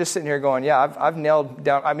 If you're just sitting here going, yeah, I've nailed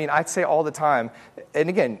down. I mean, I'd say all the time, and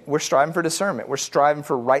again, we're striving for discernment. We're striving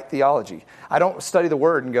for right theology. I don't study the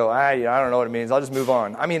Word and go, I don't know what it means. I'll just move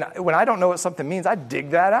on. I mean, when I don't know what something means, I dig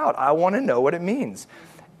that out. I want to know what it means.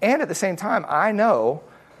 And at the same time, I know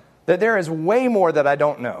that there is way more that I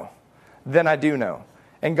don't know than I do know.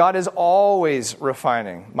 And God is always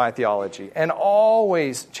refining my theology and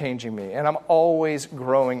always changing me. And I'm always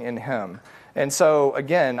growing in Him. And so,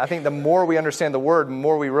 again, I think the more we understand the Word, the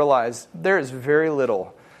more we realize there is very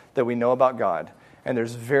little that we know about God. And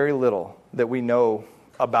there's very little that we know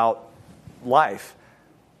about life.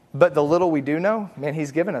 But the little we do know, man,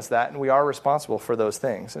 He's given us that. And we are responsible for those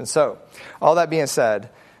things. And so, all that being said,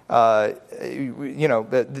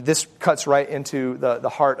 this cuts right into the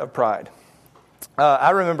heart of pride. I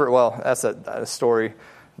remember, that's a story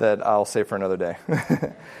that I'll save for another day.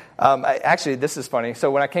 Actually, this is funny.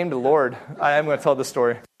 So when I came to the Lord, I am going to tell this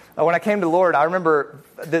story. When I came to the Lord, I remember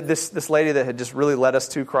this lady that had just really led us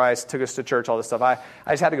to Christ, took us to church, all this stuff. I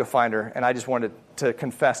just had to go find her, and I just wanted to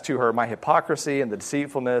confess to her my hypocrisy and the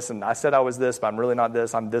deceitfulness. And I said I was this, but I'm really not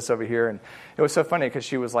this. I'm this over here. And it was so funny because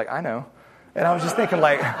she was like, I know. And I was just thinking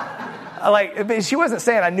but she wasn't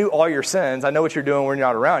saying I knew all your sins. I know what you're doing when you're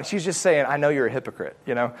not around. She's just saying, I know you're a hypocrite,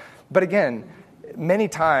 you know. But again, many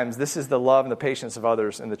times this is the love and the patience of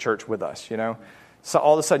others in the church with us, you know. So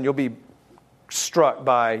all of a sudden you'll be struck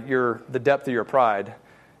by the depth of your pride,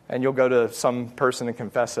 and you'll go to some person and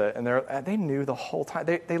confess it, and they knew the whole time.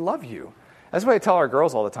 They love you. That's what I tell our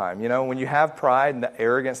girls all the time. You know, when you have pride and the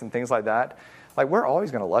arrogance and things like that, like, we're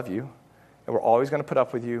always going to love you, and we're always going to put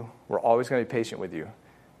up with you. We're always going to be patient with you.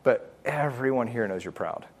 But everyone here knows you're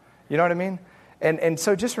proud. You know what I mean? And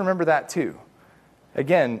so just remember that too.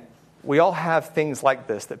 Again, we all have things like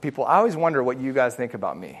this that I always wonder what you guys think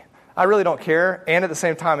about me. I really don't care. And at the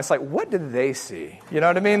same time, it's like, what did they see? You know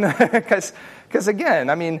what I mean? Because again,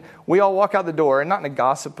 I mean, we all walk out the door, and not in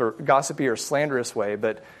a gossipy or slanderous way,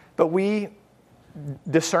 but we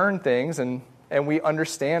discern things, and we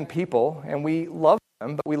understand people, and we love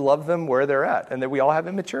them, but we love them where they're at. And that we all have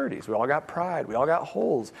immaturities. We all got pride. We all got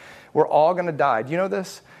holes. We're all going to die. Do you know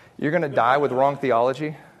this? You're going to die with wrong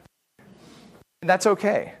theology. And that's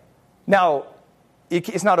okay. Now,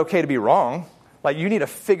 it's not okay to be wrong. Like, you need to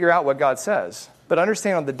figure out what God says. But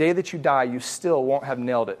understand, on the day that you die, you still won't have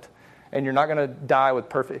nailed it. And you're not going to die with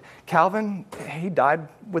perfect. Calvin, he died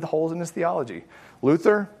with holes in his theology.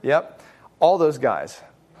 Luther, yep. All those guys.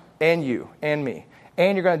 And you, and me.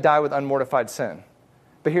 And you're going to die with unmortified sin.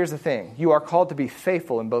 But here's the thing. You are called to be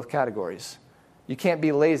faithful in both categories. You can't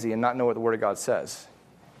be lazy and not know what the Word of God says.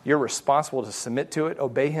 You're responsible to submit to it,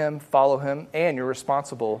 obey Him, follow Him, and you're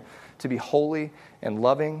responsible to be holy and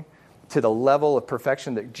loving to the level of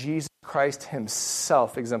perfection that Jesus Christ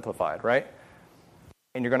Himself exemplified, right?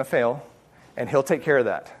 And you're going to fail, and He'll take care of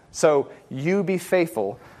that. So you be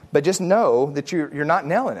faithful, but just know that you're not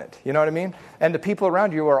nailing it. You know what I mean? And the people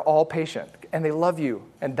around you are all patient, and they love you,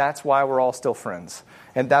 and that's why we're all still friends.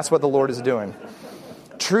 And that's what the Lord is doing.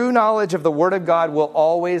 True knowledge of the Word of God will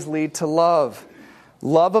always lead to love.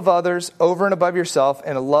 Love of others over and above yourself,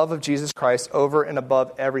 and a love of Jesus Christ over and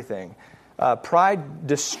above everything. Pride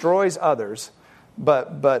destroys others,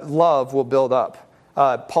 but love will build up.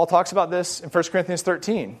 Paul talks about this in 1 Corinthians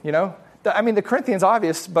 13, you know. The Corinthians,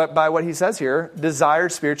 obvious, but by what he says here,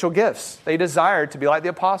 desired spiritual gifts. They desired to be like the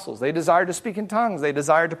apostles. They desired to speak in tongues. They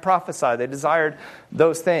desired to prophesy. They desired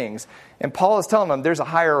those things. And Paul is telling them there's a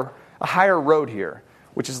higher road here,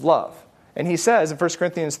 which is love. And he says in 1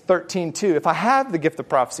 Corinthians 13:2, if I have the gift of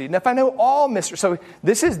prophecy, and if I know all mysteries. So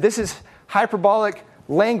this is hyperbolic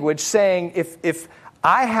language saying if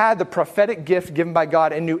I had the prophetic gift given by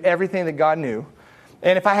God and knew everything that God knew,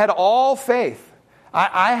 and if I had all faith,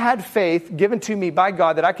 I had faith given to me by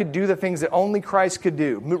God that I could do the things that only Christ could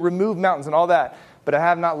do, remove mountains and all that, but I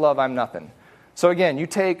have not love, I'm nothing. So again, you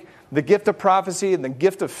take the gift of prophecy and the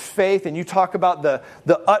gift of faith, and you talk about the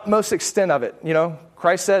utmost extent of it. You know,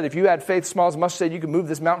 Christ said, if you had faith small as mustard seed, you could move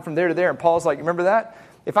this mountain from there to there. And Paul's like, remember that?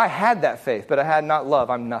 If I had that faith, but I had not love,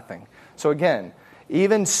 I'm nothing. So again,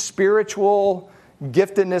 even spiritual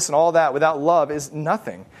giftedness and all that without love is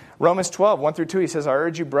nothing. Romans 12, 1-2, he says, I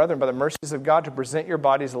urge you, brethren, by the mercies of God, to present your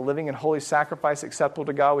bodies a living and holy sacrifice acceptable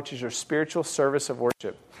to God, which is your spiritual service of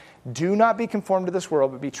worship. Do not be conformed to this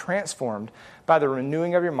world, but be transformed by the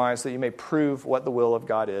renewing of your mind, so that you may prove what the will of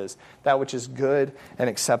God is, that which is good and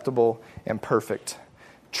acceptable and perfect.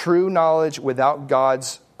 True knowledge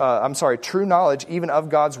true knowledge even of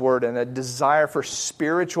God's word, and a desire for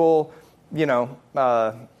spiritual,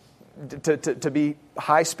 to be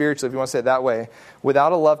high spiritual, if you want to say it that way,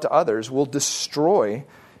 without a love to others, will destroy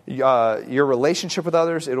your relationship with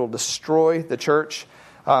others. It will destroy the church.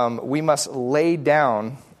 We must lay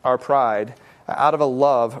down our pride out of a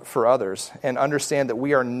love for others and understand that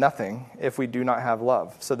we are nothing if we do not have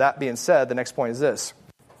love. So that being said, the next point is this.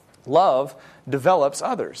 Love develops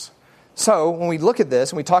others. So when we look at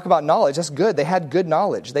this and we talk about knowledge, that's good. They had good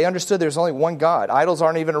knowledge. They understood there's only one God. Idols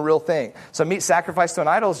aren't even a real thing. So meat sacrificed to an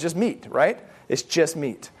idol is just meat, right? It's just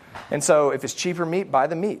meat. And so if it's cheaper meat, buy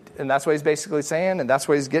the meat. And that's what he's basically saying, and that's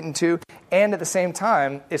what he's getting to. And at the same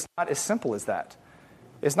time, it's not as simple as that.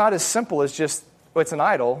 It's not as simple as just, it's an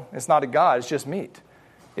idol, it's not a God, it's just meat.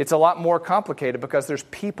 It's a lot more complicated because there's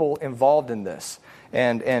people involved in this.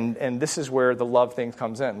 And this is where the love thing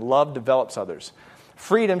comes in. Love develops others.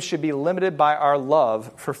 Freedom should be limited by our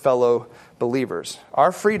love for fellow believers.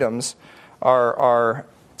 Our freedoms are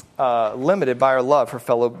limited by our love for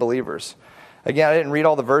fellow believers. Again, I didn't read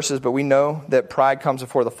all the verses, but we know that pride comes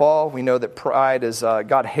before the fall. We know that pride is,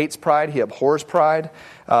 God hates pride. He abhors pride.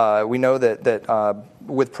 We know that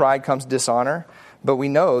with pride comes dishonor. But we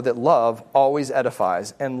know that love always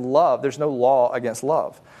edifies. And love, there's no law against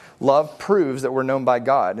love. Love proves that we're known by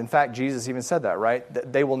God. In fact, Jesus even said that, right?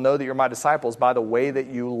 That they will know that you're my disciples by the way that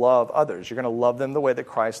you love others. You're going to love them the way that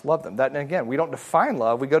Christ loved them. That, and again, we don't define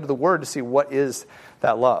love. We go to the Word to see what is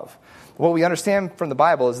that love. What we understand from the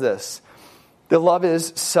Bible is this. That love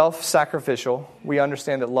is self-sacrificial. We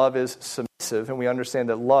understand that love is submissive. And we understand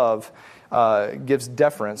that love gives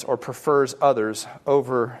deference or prefers others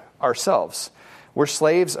over ourselves. We're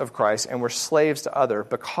slaves of Christ, and we're slaves to others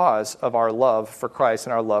because of our love for Christ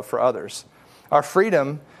and our love for others. Our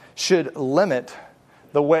freedom should limit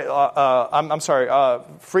the way.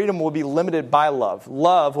 Freedom will be limited by love.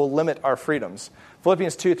 Love will limit our freedoms.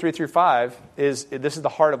 Philippians 2:3-5 this is the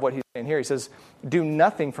heart of what he's saying here. He says, "Do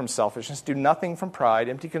nothing from selfishness, do nothing from pride,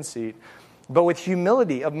 empty conceit, but with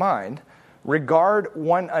humility of mind, regard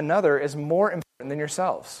one another as more important than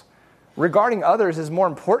yourselves." Regarding others is more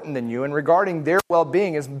important than you, and regarding their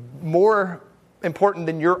well-being is more important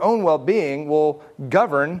than your own well-being will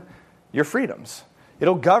govern your freedoms.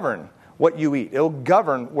 It'll govern what you eat. It'll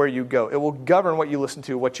govern where you go. It will govern what you listen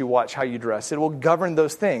to, what you watch, how you dress. It will govern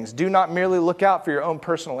those things. Do not merely look out for your own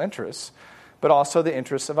personal interests, but also the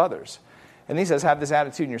interests of others. And he says, have this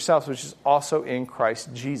attitude in yourselves, which is also in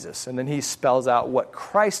Christ Jesus. And then he spells out what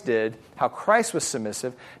Christ did, how Christ was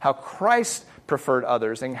submissive, how Christ preferred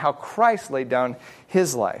others, and how Christ laid down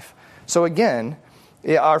his life. So again,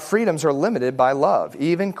 our freedoms are limited by love.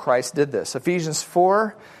 Even Christ did this. Ephesians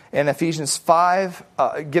 4 and Ephesians 5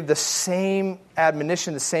 give the same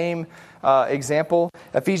admonition, the same example.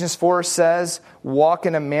 Ephesians 4 says, walk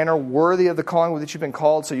in a manner worthy of the calling with which you've been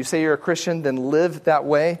called. So you say you're a Christian, then live that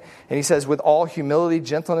way. And he says, with all humility,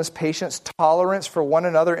 gentleness, patience, tolerance for one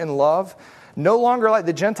another in love. No longer like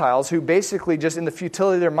the Gentiles who basically just in the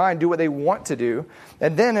futility of their mind do what they want to do.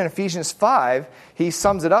 And then in Ephesians 5, he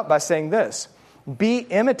sums it up by saying this, be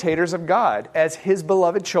imitators of God as his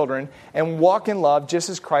beloved children and walk in love just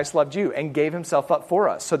as Christ loved you and gave himself up for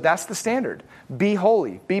us. So that's the standard. Be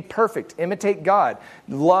holy, be perfect, imitate God,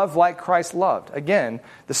 love like Christ loved. Again,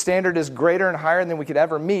 the standard is greater and higher than we could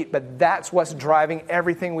ever meet, but that's what's driving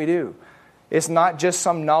everything we do. It's not just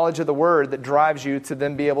some knowledge of the word that drives you to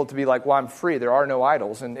then be able to be like, well, I'm free. There are no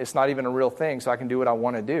idols, and it's not even a real thing, so I can do what I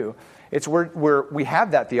want to do. It's where we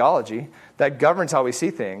have that theology that governs how we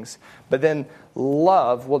see things, but then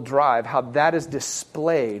love will drive how that is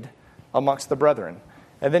displayed amongst the brethren.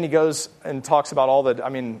 And then he goes and talks about all the,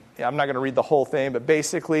 I'm not going to read the whole thing, but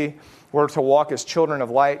basically we're to walk as children of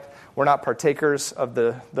light. We're not partakers of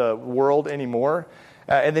the world anymore.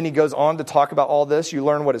 And then he goes on to talk about all this. You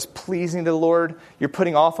learn what is pleasing to the Lord. You're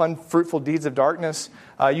putting off unfruitful deeds of darkness.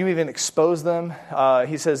 You even expose them.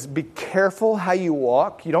 He says, be careful how you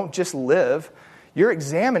walk. You don't just live. You're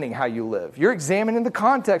examining how you live. You're examining the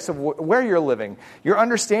context of where you're living. You're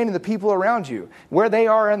understanding the people around you, where they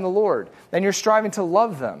are in the Lord. And you're striving to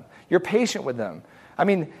love them. You're patient with them.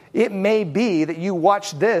 It may be that you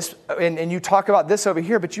watch this and you talk about this over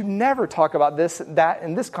here, but you never talk about that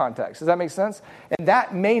in this context. Does that make sense? And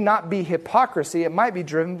that may not be hypocrisy. It might be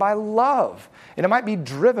driven by love. And it might be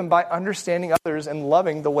driven by understanding others and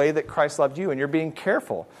loving the way that Christ loved you. And you're being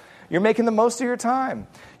careful. You're making the most of your time.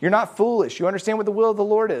 You're not foolish. You understand what the will of the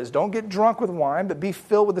Lord is. Don't get drunk with wine, but be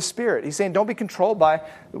filled with the Spirit. He's saying don't be controlled by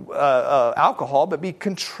alcohol, but be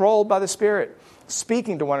controlled by the Spirit.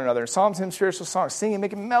 Speaking to one another, psalms, hymns, spiritual songs, singing,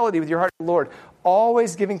 making melody with your heart to the Lord,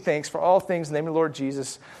 always giving thanks for all things in the name of the Lord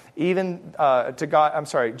Jesus, even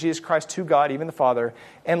Jesus Christ to God, even the Father.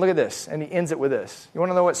 And look at this, and he ends it with this. You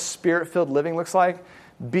want to know what Spirit-filled living looks like?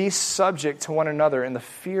 Be subject to one another in the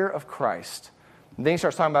fear of Christ. And then he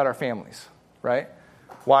starts talking about our families, right?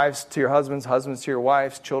 Wives to your husbands, husbands to your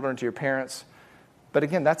wives, children to your parents. But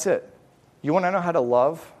again, that's it. You want to know how to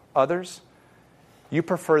love others? You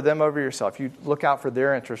prefer them over yourself. You look out for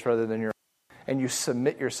their interests rather than your own. And you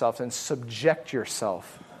submit yourself and subject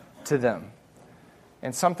yourself to them.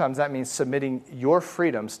 And sometimes that means submitting your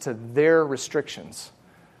freedoms to their restrictions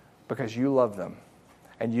because you love them.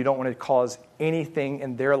 And you don't want to cause anything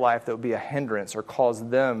in their life that would be a hindrance or cause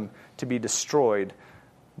them to be destroyed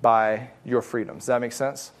by your freedoms. Does that make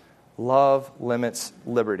sense? Love limits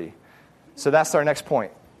liberty. So that's our next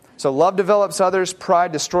point. So love develops others,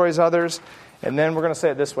 pride destroys others. And then we're going to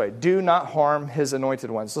say it this way. Do not harm his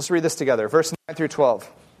anointed ones. Let's read this together. Verse 9 through 12.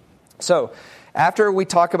 So after we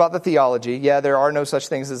talk about the theology, there are no such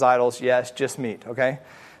things as idols. Yes, just meat, okay?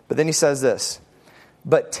 But then he says this.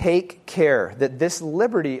 But take care that this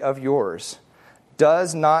liberty of yours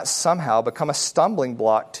does not somehow become a stumbling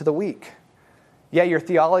block to the weak. Yeah, your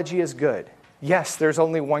theology is good. Yes, there's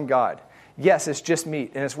only one God. Yes, it's just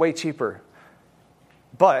meat, and it's way cheaper.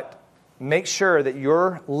 But make sure that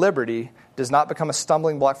your liberty does not become a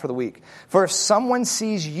stumbling block for the weak. For if someone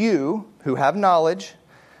sees you, who have knowledge,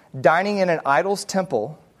 dining in an idol's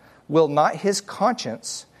temple, will not his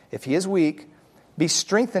conscience, if he is weak, be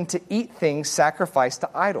strengthened to eat things sacrificed to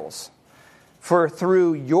idols? For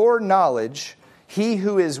through your knowledge, he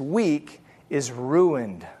who is weak is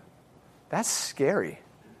ruined. That's scary.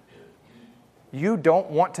 You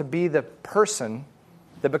don't want to be the person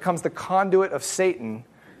that becomes the conduit of Satan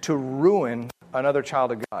to ruin another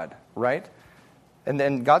child of God, right? And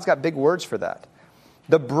then God's got big words for that.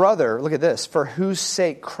 The brother, look at this, for whose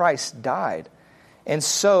sake Christ died. And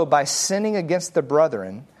so by sinning against the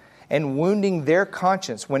brethren and wounding their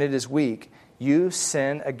conscience when it is weak, you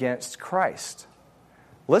sin against Christ.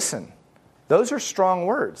 Listen, those are strong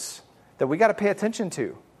words that we got to pay attention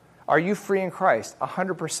to. Are you free in Christ?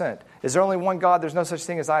 100%. Is there only one God? There's no such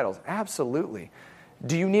thing as idols? Absolutely.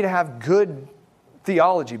 Do you need to have good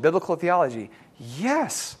theology, biblical theology?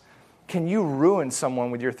 Yes. Can you ruin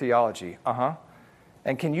someone with your theology?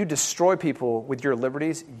 And can you destroy people with your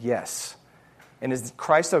liberties? Yes. And is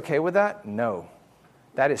Christ okay with that? No.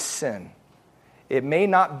 That is sin. It may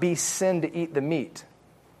not be sin to eat the meat,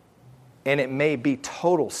 and it may be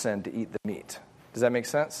total sin to eat the meat. Does that make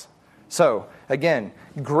sense? So, again,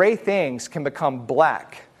 gray things can become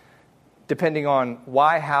black depending on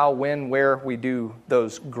why, how, when, where we do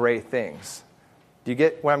those gray things. Do you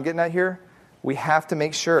get what I'm getting at here? We have to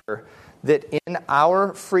make sure that in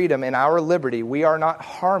our freedom, in our liberty, we are not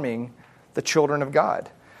harming the children of God.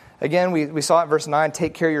 Again, we saw it in verse 9,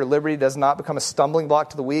 take care your liberty does not become a stumbling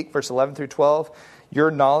block to the weak. Verse 11 through 12,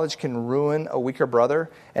 your knowledge can ruin a weaker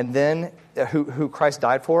brother, and then who Christ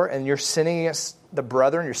died for, and you're sinning against the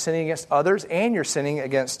brethren, you're sinning against others, and you're sinning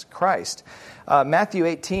against Christ. Matthew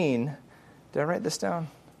 18, did I write this down?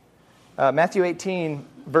 Matthew 18,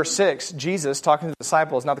 verse 6, Jesus talking to the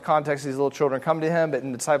disciples. Now the context, these little children come to him, but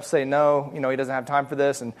the disciples say, no, he doesn't have time for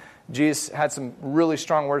this. And Jesus had some really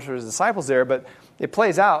strong words for his disciples there, but it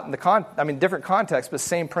plays out in different contexts, but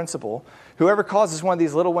same principle. Whoever causes one of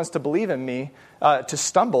these little ones to believe in me, to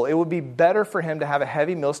stumble, it would be better for him to have a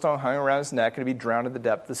heavy millstone hung around his neck and to be drowned in the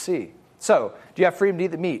depth of the sea. So, do you have freedom to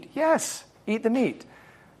eat the meat? Yes, eat the meat.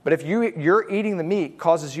 But if you're eating the meat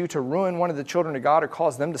causes you to ruin one of the children of God or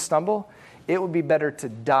cause them to stumble, it would be better to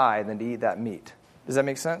die than to eat that meat. Does that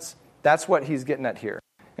make sense? That's what he's getting at here.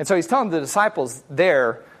 And so he's telling the disciples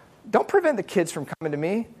there, don't prevent the kids from coming to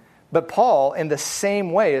me. But Paul, in the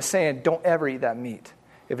same way, is saying, don't ever eat that meat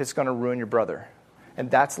if it's going to ruin your brother. And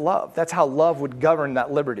that's love. That's how love would govern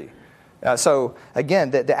that liberty. So,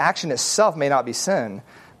 again, the action itself may not be sin,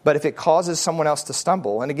 but if it causes someone else to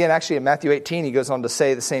stumble, and again, actually in Matthew 18, he goes on to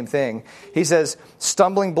say the same thing. He says,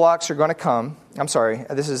 stumbling blocks are going to come. I'm sorry,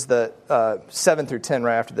 this is the 7 through 10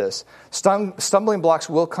 right after this. Stumbling blocks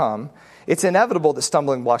will come. It's inevitable that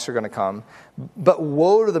stumbling blocks are going to come, but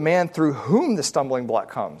woe to the man through whom the stumbling block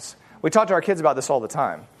comes. We talk to our kids about this all the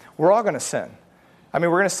time. We're all going to sin. We're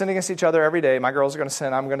going to sin against each other every day. My girls are going to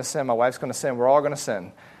sin. I'm going to sin. My wife's going to sin. We're all going to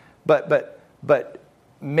sin. But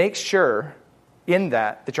make sure in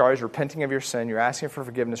that you're always repenting of your sin. You're asking for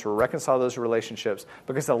forgiveness or reconcile those relationships,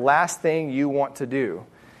 because the last thing you want to do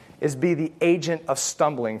is be the agent of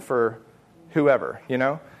stumbling for whoever,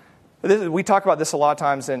 We talk about this a lot of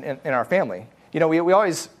times in our family. We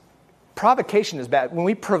always... Provocation is bad. When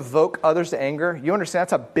we provoke others to anger, you understand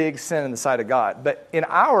that's a big sin in the sight of God. But in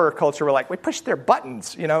our culture, we're like, we push their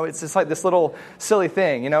buttons. It's just like this little silly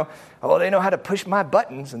thing, Oh, they know how to push my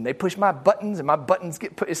buttons, and they push my buttons, and my buttons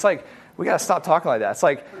get put. It's like, we got to stop talking like that. It's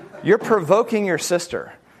like, you're provoking your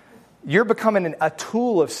sister. You're becoming a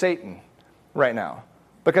tool of Satan right now.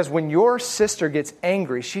 Because when your sister gets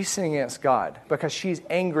angry, she's sinning against God because she's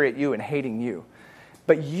angry at you and hating you.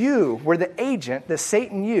 But you were the agent that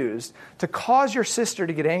Satan used to cause your sister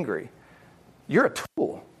to get angry. You're a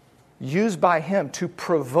tool used by him to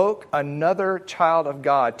provoke another child of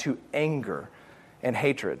God to anger and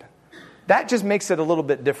hatred. That just makes it a little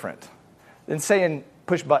bit different than saying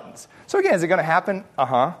push buttons. So again, is it going to happen?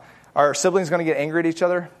 Are our siblings going to get angry at each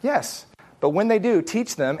other? Yes. But when they do,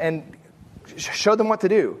 teach them and show them what to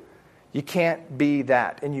do. You can't be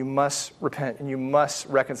that, and you must repent, and you must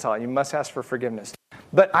reconcile, and you must ask for forgiveness.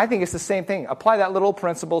 But I think it's the same thing. Apply that little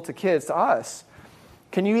principle to kids, to us.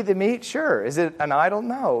 Can you eat the meat? Sure. Is it an idol?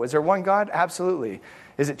 No. Is there one God? Absolutely.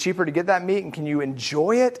 Is it cheaper to get that meat, and can you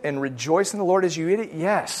enjoy it and rejoice in the Lord as you eat it?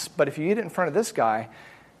 Yes. But if you eat it in front of this guy,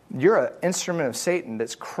 you're an instrument of Satan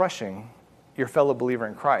that's crushing your fellow believer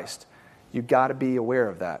in Christ. You got to be aware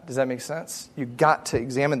of that. Does that make sense? You got to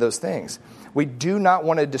examine those things. We do not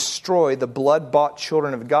want to destroy the blood-bought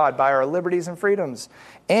children of God by our liberties and freedoms.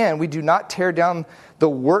 And we do not tear down the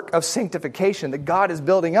work of sanctification that God is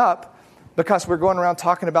building up because we're going around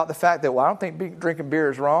talking about the fact that, well, I don't think drinking beer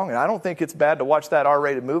is wrong, and I don't think it's bad to watch that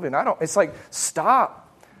R-rated movie. And it's like, stop.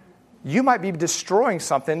 You might be destroying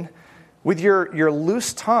something with your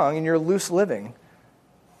loose tongue and your loose living.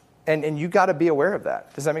 And you got to be aware of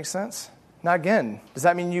that. Does that make sense? Now, again, does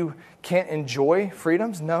that mean you can't enjoy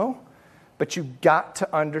freedoms? No. But you got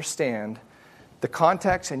to understand the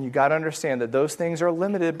context, and you got to understand that those things are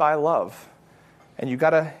limited by love. And you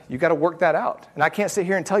got to work that out. And I can't sit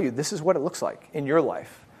here and tell you this is what it looks like in your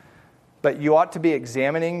life. But you ought to be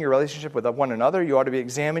examining your relationship with one another. You ought to be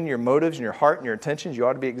examining your motives and your heart and your intentions. You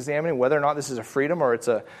ought to be examining whether or not this is a freedom or it's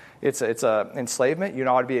a enslavement. You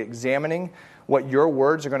ought to be examining what your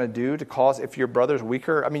words are going to do to cause, if your brother's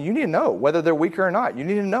weaker. I mean, you need to know whether they're weaker or not. You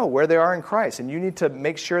need to know where they are in Christ. And you need to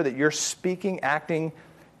make sure that you're speaking, acting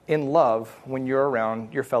in love when you're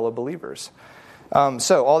around your fellow believers.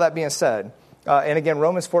 So all that being said, and again,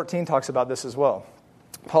 Romans 14 talks about this as well.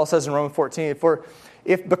 Paul says in Romans 14,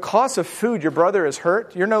 if because of food your brother is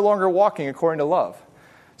hurt, you're no longer walking according to love.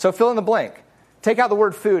 So fill in the blank. Take out the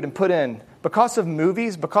word food and put in, because of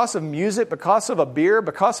movies, because of music, because of a beer,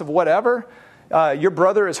 because of whatever, your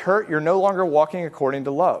brother is hurt, you're no longer walking according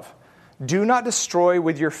to love. Do not destroy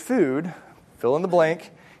with your food, fill in the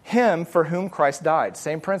blank, him for whom Christ died.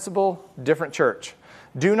 Same principle, different church.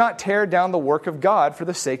 Do not tear down the work of God for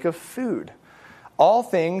the sake of food. All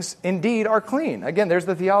things indeed are clean. Again, there's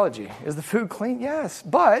the theology. Is the food clean? Yes.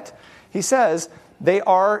 But, he says, they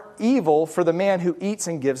are evil for the man who eats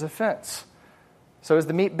and gives offense. So is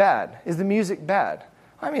the meat bad? Is the music bad?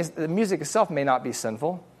 I mean, the music itself may not be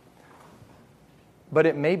sinful, but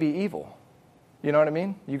it may be evil. You know what I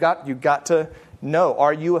mean? You got to know,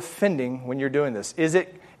 are you offending when you're doing this?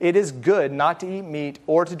 It is good not to eat meat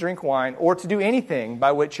or to drink wine or to do anything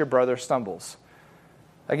by which your brother stumbles.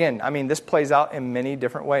 Again, I mean, this plays out in many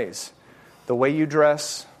different ways. The way you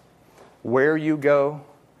dress, where you go,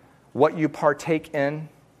 what you partake in,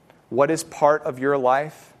 what is part of your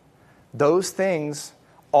life, those things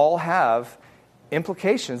all have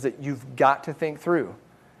implications that you've got to think through.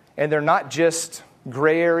 And they're not just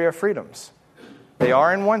gray area freedoms. They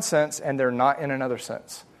are in one sense, and they're not in another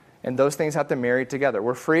sense. And those things have to marry together.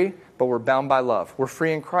 We're free, but we're bound by love. We're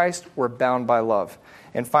free in Christ, we're bound by love.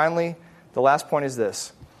 And finally, the last point is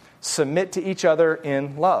this. Submit to each other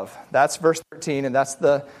in love. That's verse 13, and that's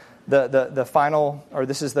the final, or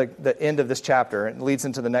this is the end of this chapter. It leads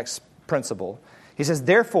into the next principle. He says,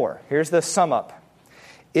 therefore, here's the sum up.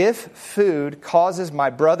 If food causes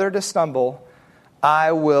my brother to stumble,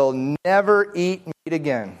 I will never eat meat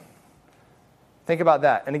again. Think about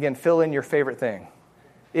that. And again, fill in your favorite thing.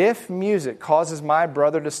 If music causes my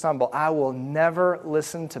brother to stumble, I will never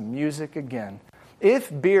listen to music again.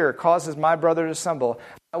 If beer causes my brother to stumble,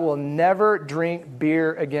 I will never drink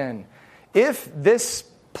beer again. If this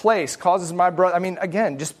place causes my brother, I mean,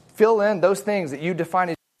 again, just fill in those things that you define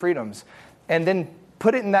as freedoms, and then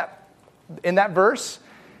put it in that verse,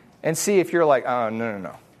 and see if you're like, oh,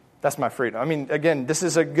 no, that's my freedom. I mean, again, this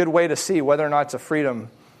is a good way to see whether or not it's a freedom,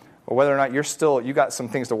 or whether or not you got some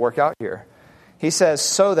things to work out here. He says,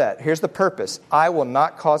 so that, here's the purpose, I will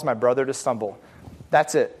not cause my brother to stumble.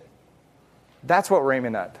 That's it. That's what we're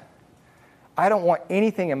aiming at. I don't want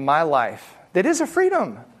anything in my life that is a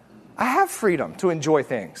freedom. I have freedom to enjoy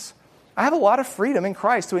things. I have a lot of freedom in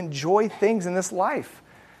Christ to enjoy things in this life.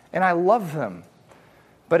 And I love them.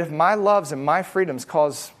 But if my loves and my freedoms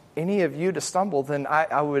cause any of you to stumble, then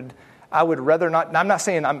I would rather not. I'm not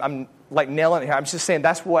saying I'm like nailing it here. I'm just saying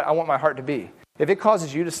that's what I want my heart to be. If it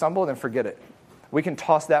causes you to stumble, then forget it. We can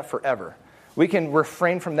toss that forever. We can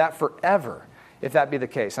refrain from that forever if that be the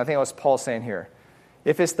case. I think that's what Paul's saying here.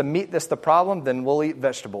 If it's the meat that's the problem, then we'll eat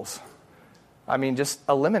vegetables. I mean, just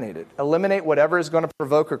eliminate it. Eliminate whatever is going to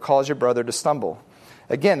provoke or cause your brother to stumble.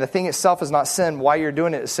 Again, the thing itself is not sin. Why you're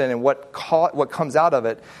doing it is sin, and what comes out of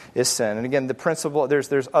it is sin. And again, the principle,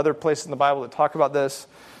 there's other places in the Bible that talk about this.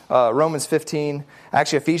 Romans 15,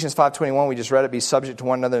 actually Ephesians 5:21, we just read it, be subject to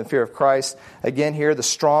one another in fear of Christ. Again here, the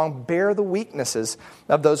strong bear the weaknesses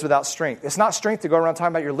of those without strength. It's not strength to go around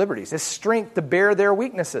talking about your liberties. It's strength to bear their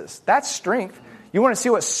weaknesses. That's strength. You want to see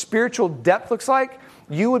what spiritual depth looks like?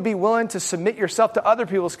 You would be willing to submit yourself to other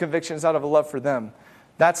people's convictions out of a love for them.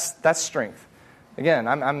 That's strength. Again,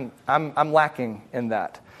 I'm lacking in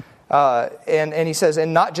that. And he says,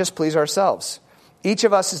 and not just please ourselves. Each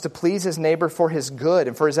of us is to please his neighbor for his good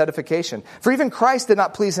and for his edification. For even Christ did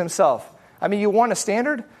not please himself. I mean, you want a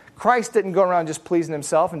standard? Christ didn't go around just pleasing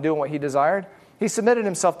himself and doing what he desired. He submitted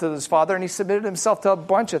himself to his Father, and he submitted himself to a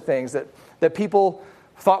bunch of things that people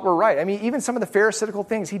thought were right. I mean, even some of the Pharisaical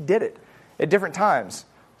things, he did it at different times,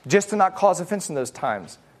 just to not cause offense in those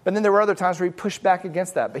times. But then there were other times where he pushed back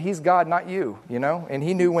against that. But he's God, not you, and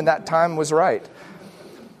he knew when that time was right.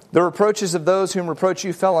 The reproaches of those whom reproach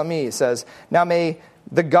you fell on me, it says. Now may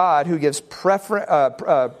the God who gives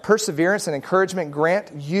perseverance and encouragement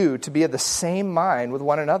grant you to be of the same mind with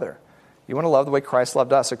one another. You want to love the way Christ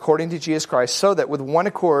loved us, according to Jesus Christ, so that with one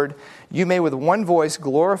accord you may with one voice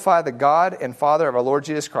glorify the God and Father of our Lord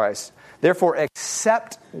Jesus Christ. Therefore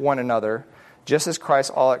accept one another, just as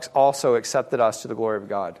Christ also accepted us to the glory of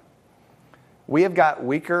God. We have got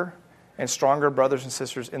weaker and stronger brothers and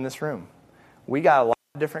sisters in this room. We got a lot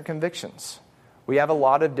of different convictions. We have a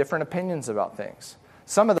lot of different opinions about things.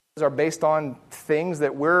 Some of those are based on things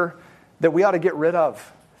that we ought to get rid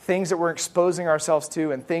of, things that we're exposing ourselves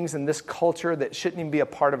to, and things in this culture that shouldn't even be a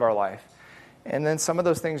part of our life. And then some of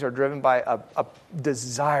those things are driven by a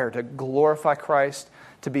desire to glorify Christ,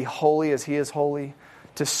 to be holy as he is holy,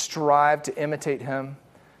 to strive to imitate him.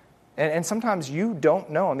 And sometimes you don't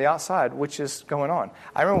know on the outside which is going on.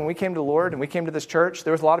 I remember when we came to the Lord and we came to this church,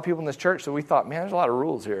 there was a lot of people in this church that we thought, man, there's a lot of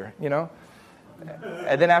rules here,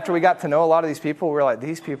 And then after we got to know a lot of these people, we were like,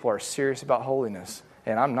 these people are serious about holiness,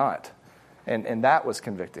 and I'm not. And that was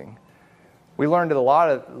convicting. We learned that a lot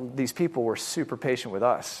of these people were super patient with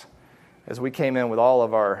us as we came in with all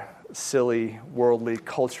of our silly, worldly,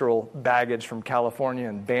 cultural baggage from California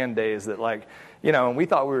and band days that and we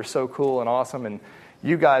thought we were so cool and awesome, and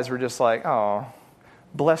you guys were just like, oh,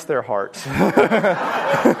 bless their hearts.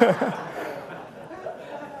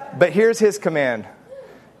 But here's his command.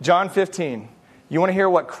 John 15. You want to hear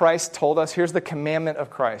what Christ told us? Here's the commandment of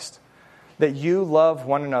Christ. That you love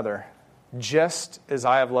one another just as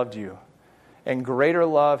I have loved you. And greater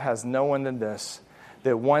love has no one than this,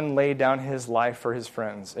 that one laid down his life for his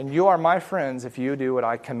friends. And you are my friends if you do what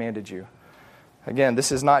I commanded you. Again,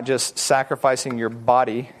 this is not just sacrificing your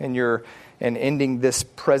body and ending this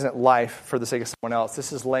present life for the sake of someone else.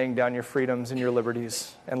 This is laying down your freedoms and your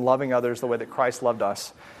liberties and loving others the way that Christ loved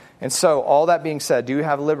us. And so, all that being said, do you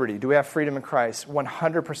have liberty? Do we have freedom in Christ?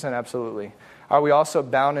 100% absolutely. Are we also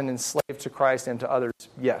bound and enslaved to Christ and to others?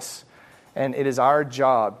 Yes. And it is our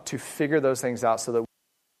job to figure those things out so that we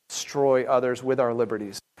destroy others with our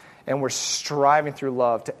liberties. And we're striving through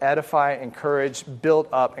love to edify, encourage, build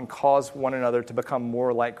up, and cause one another to become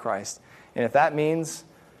more like Christ. And if that means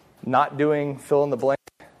not doing fill in the blank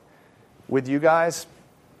with you guys,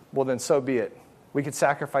 well then so be it. We could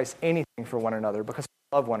sacrifice anything for one another because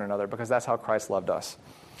we love one another, because that's how Christ loved us.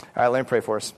 All right, let me pray for us.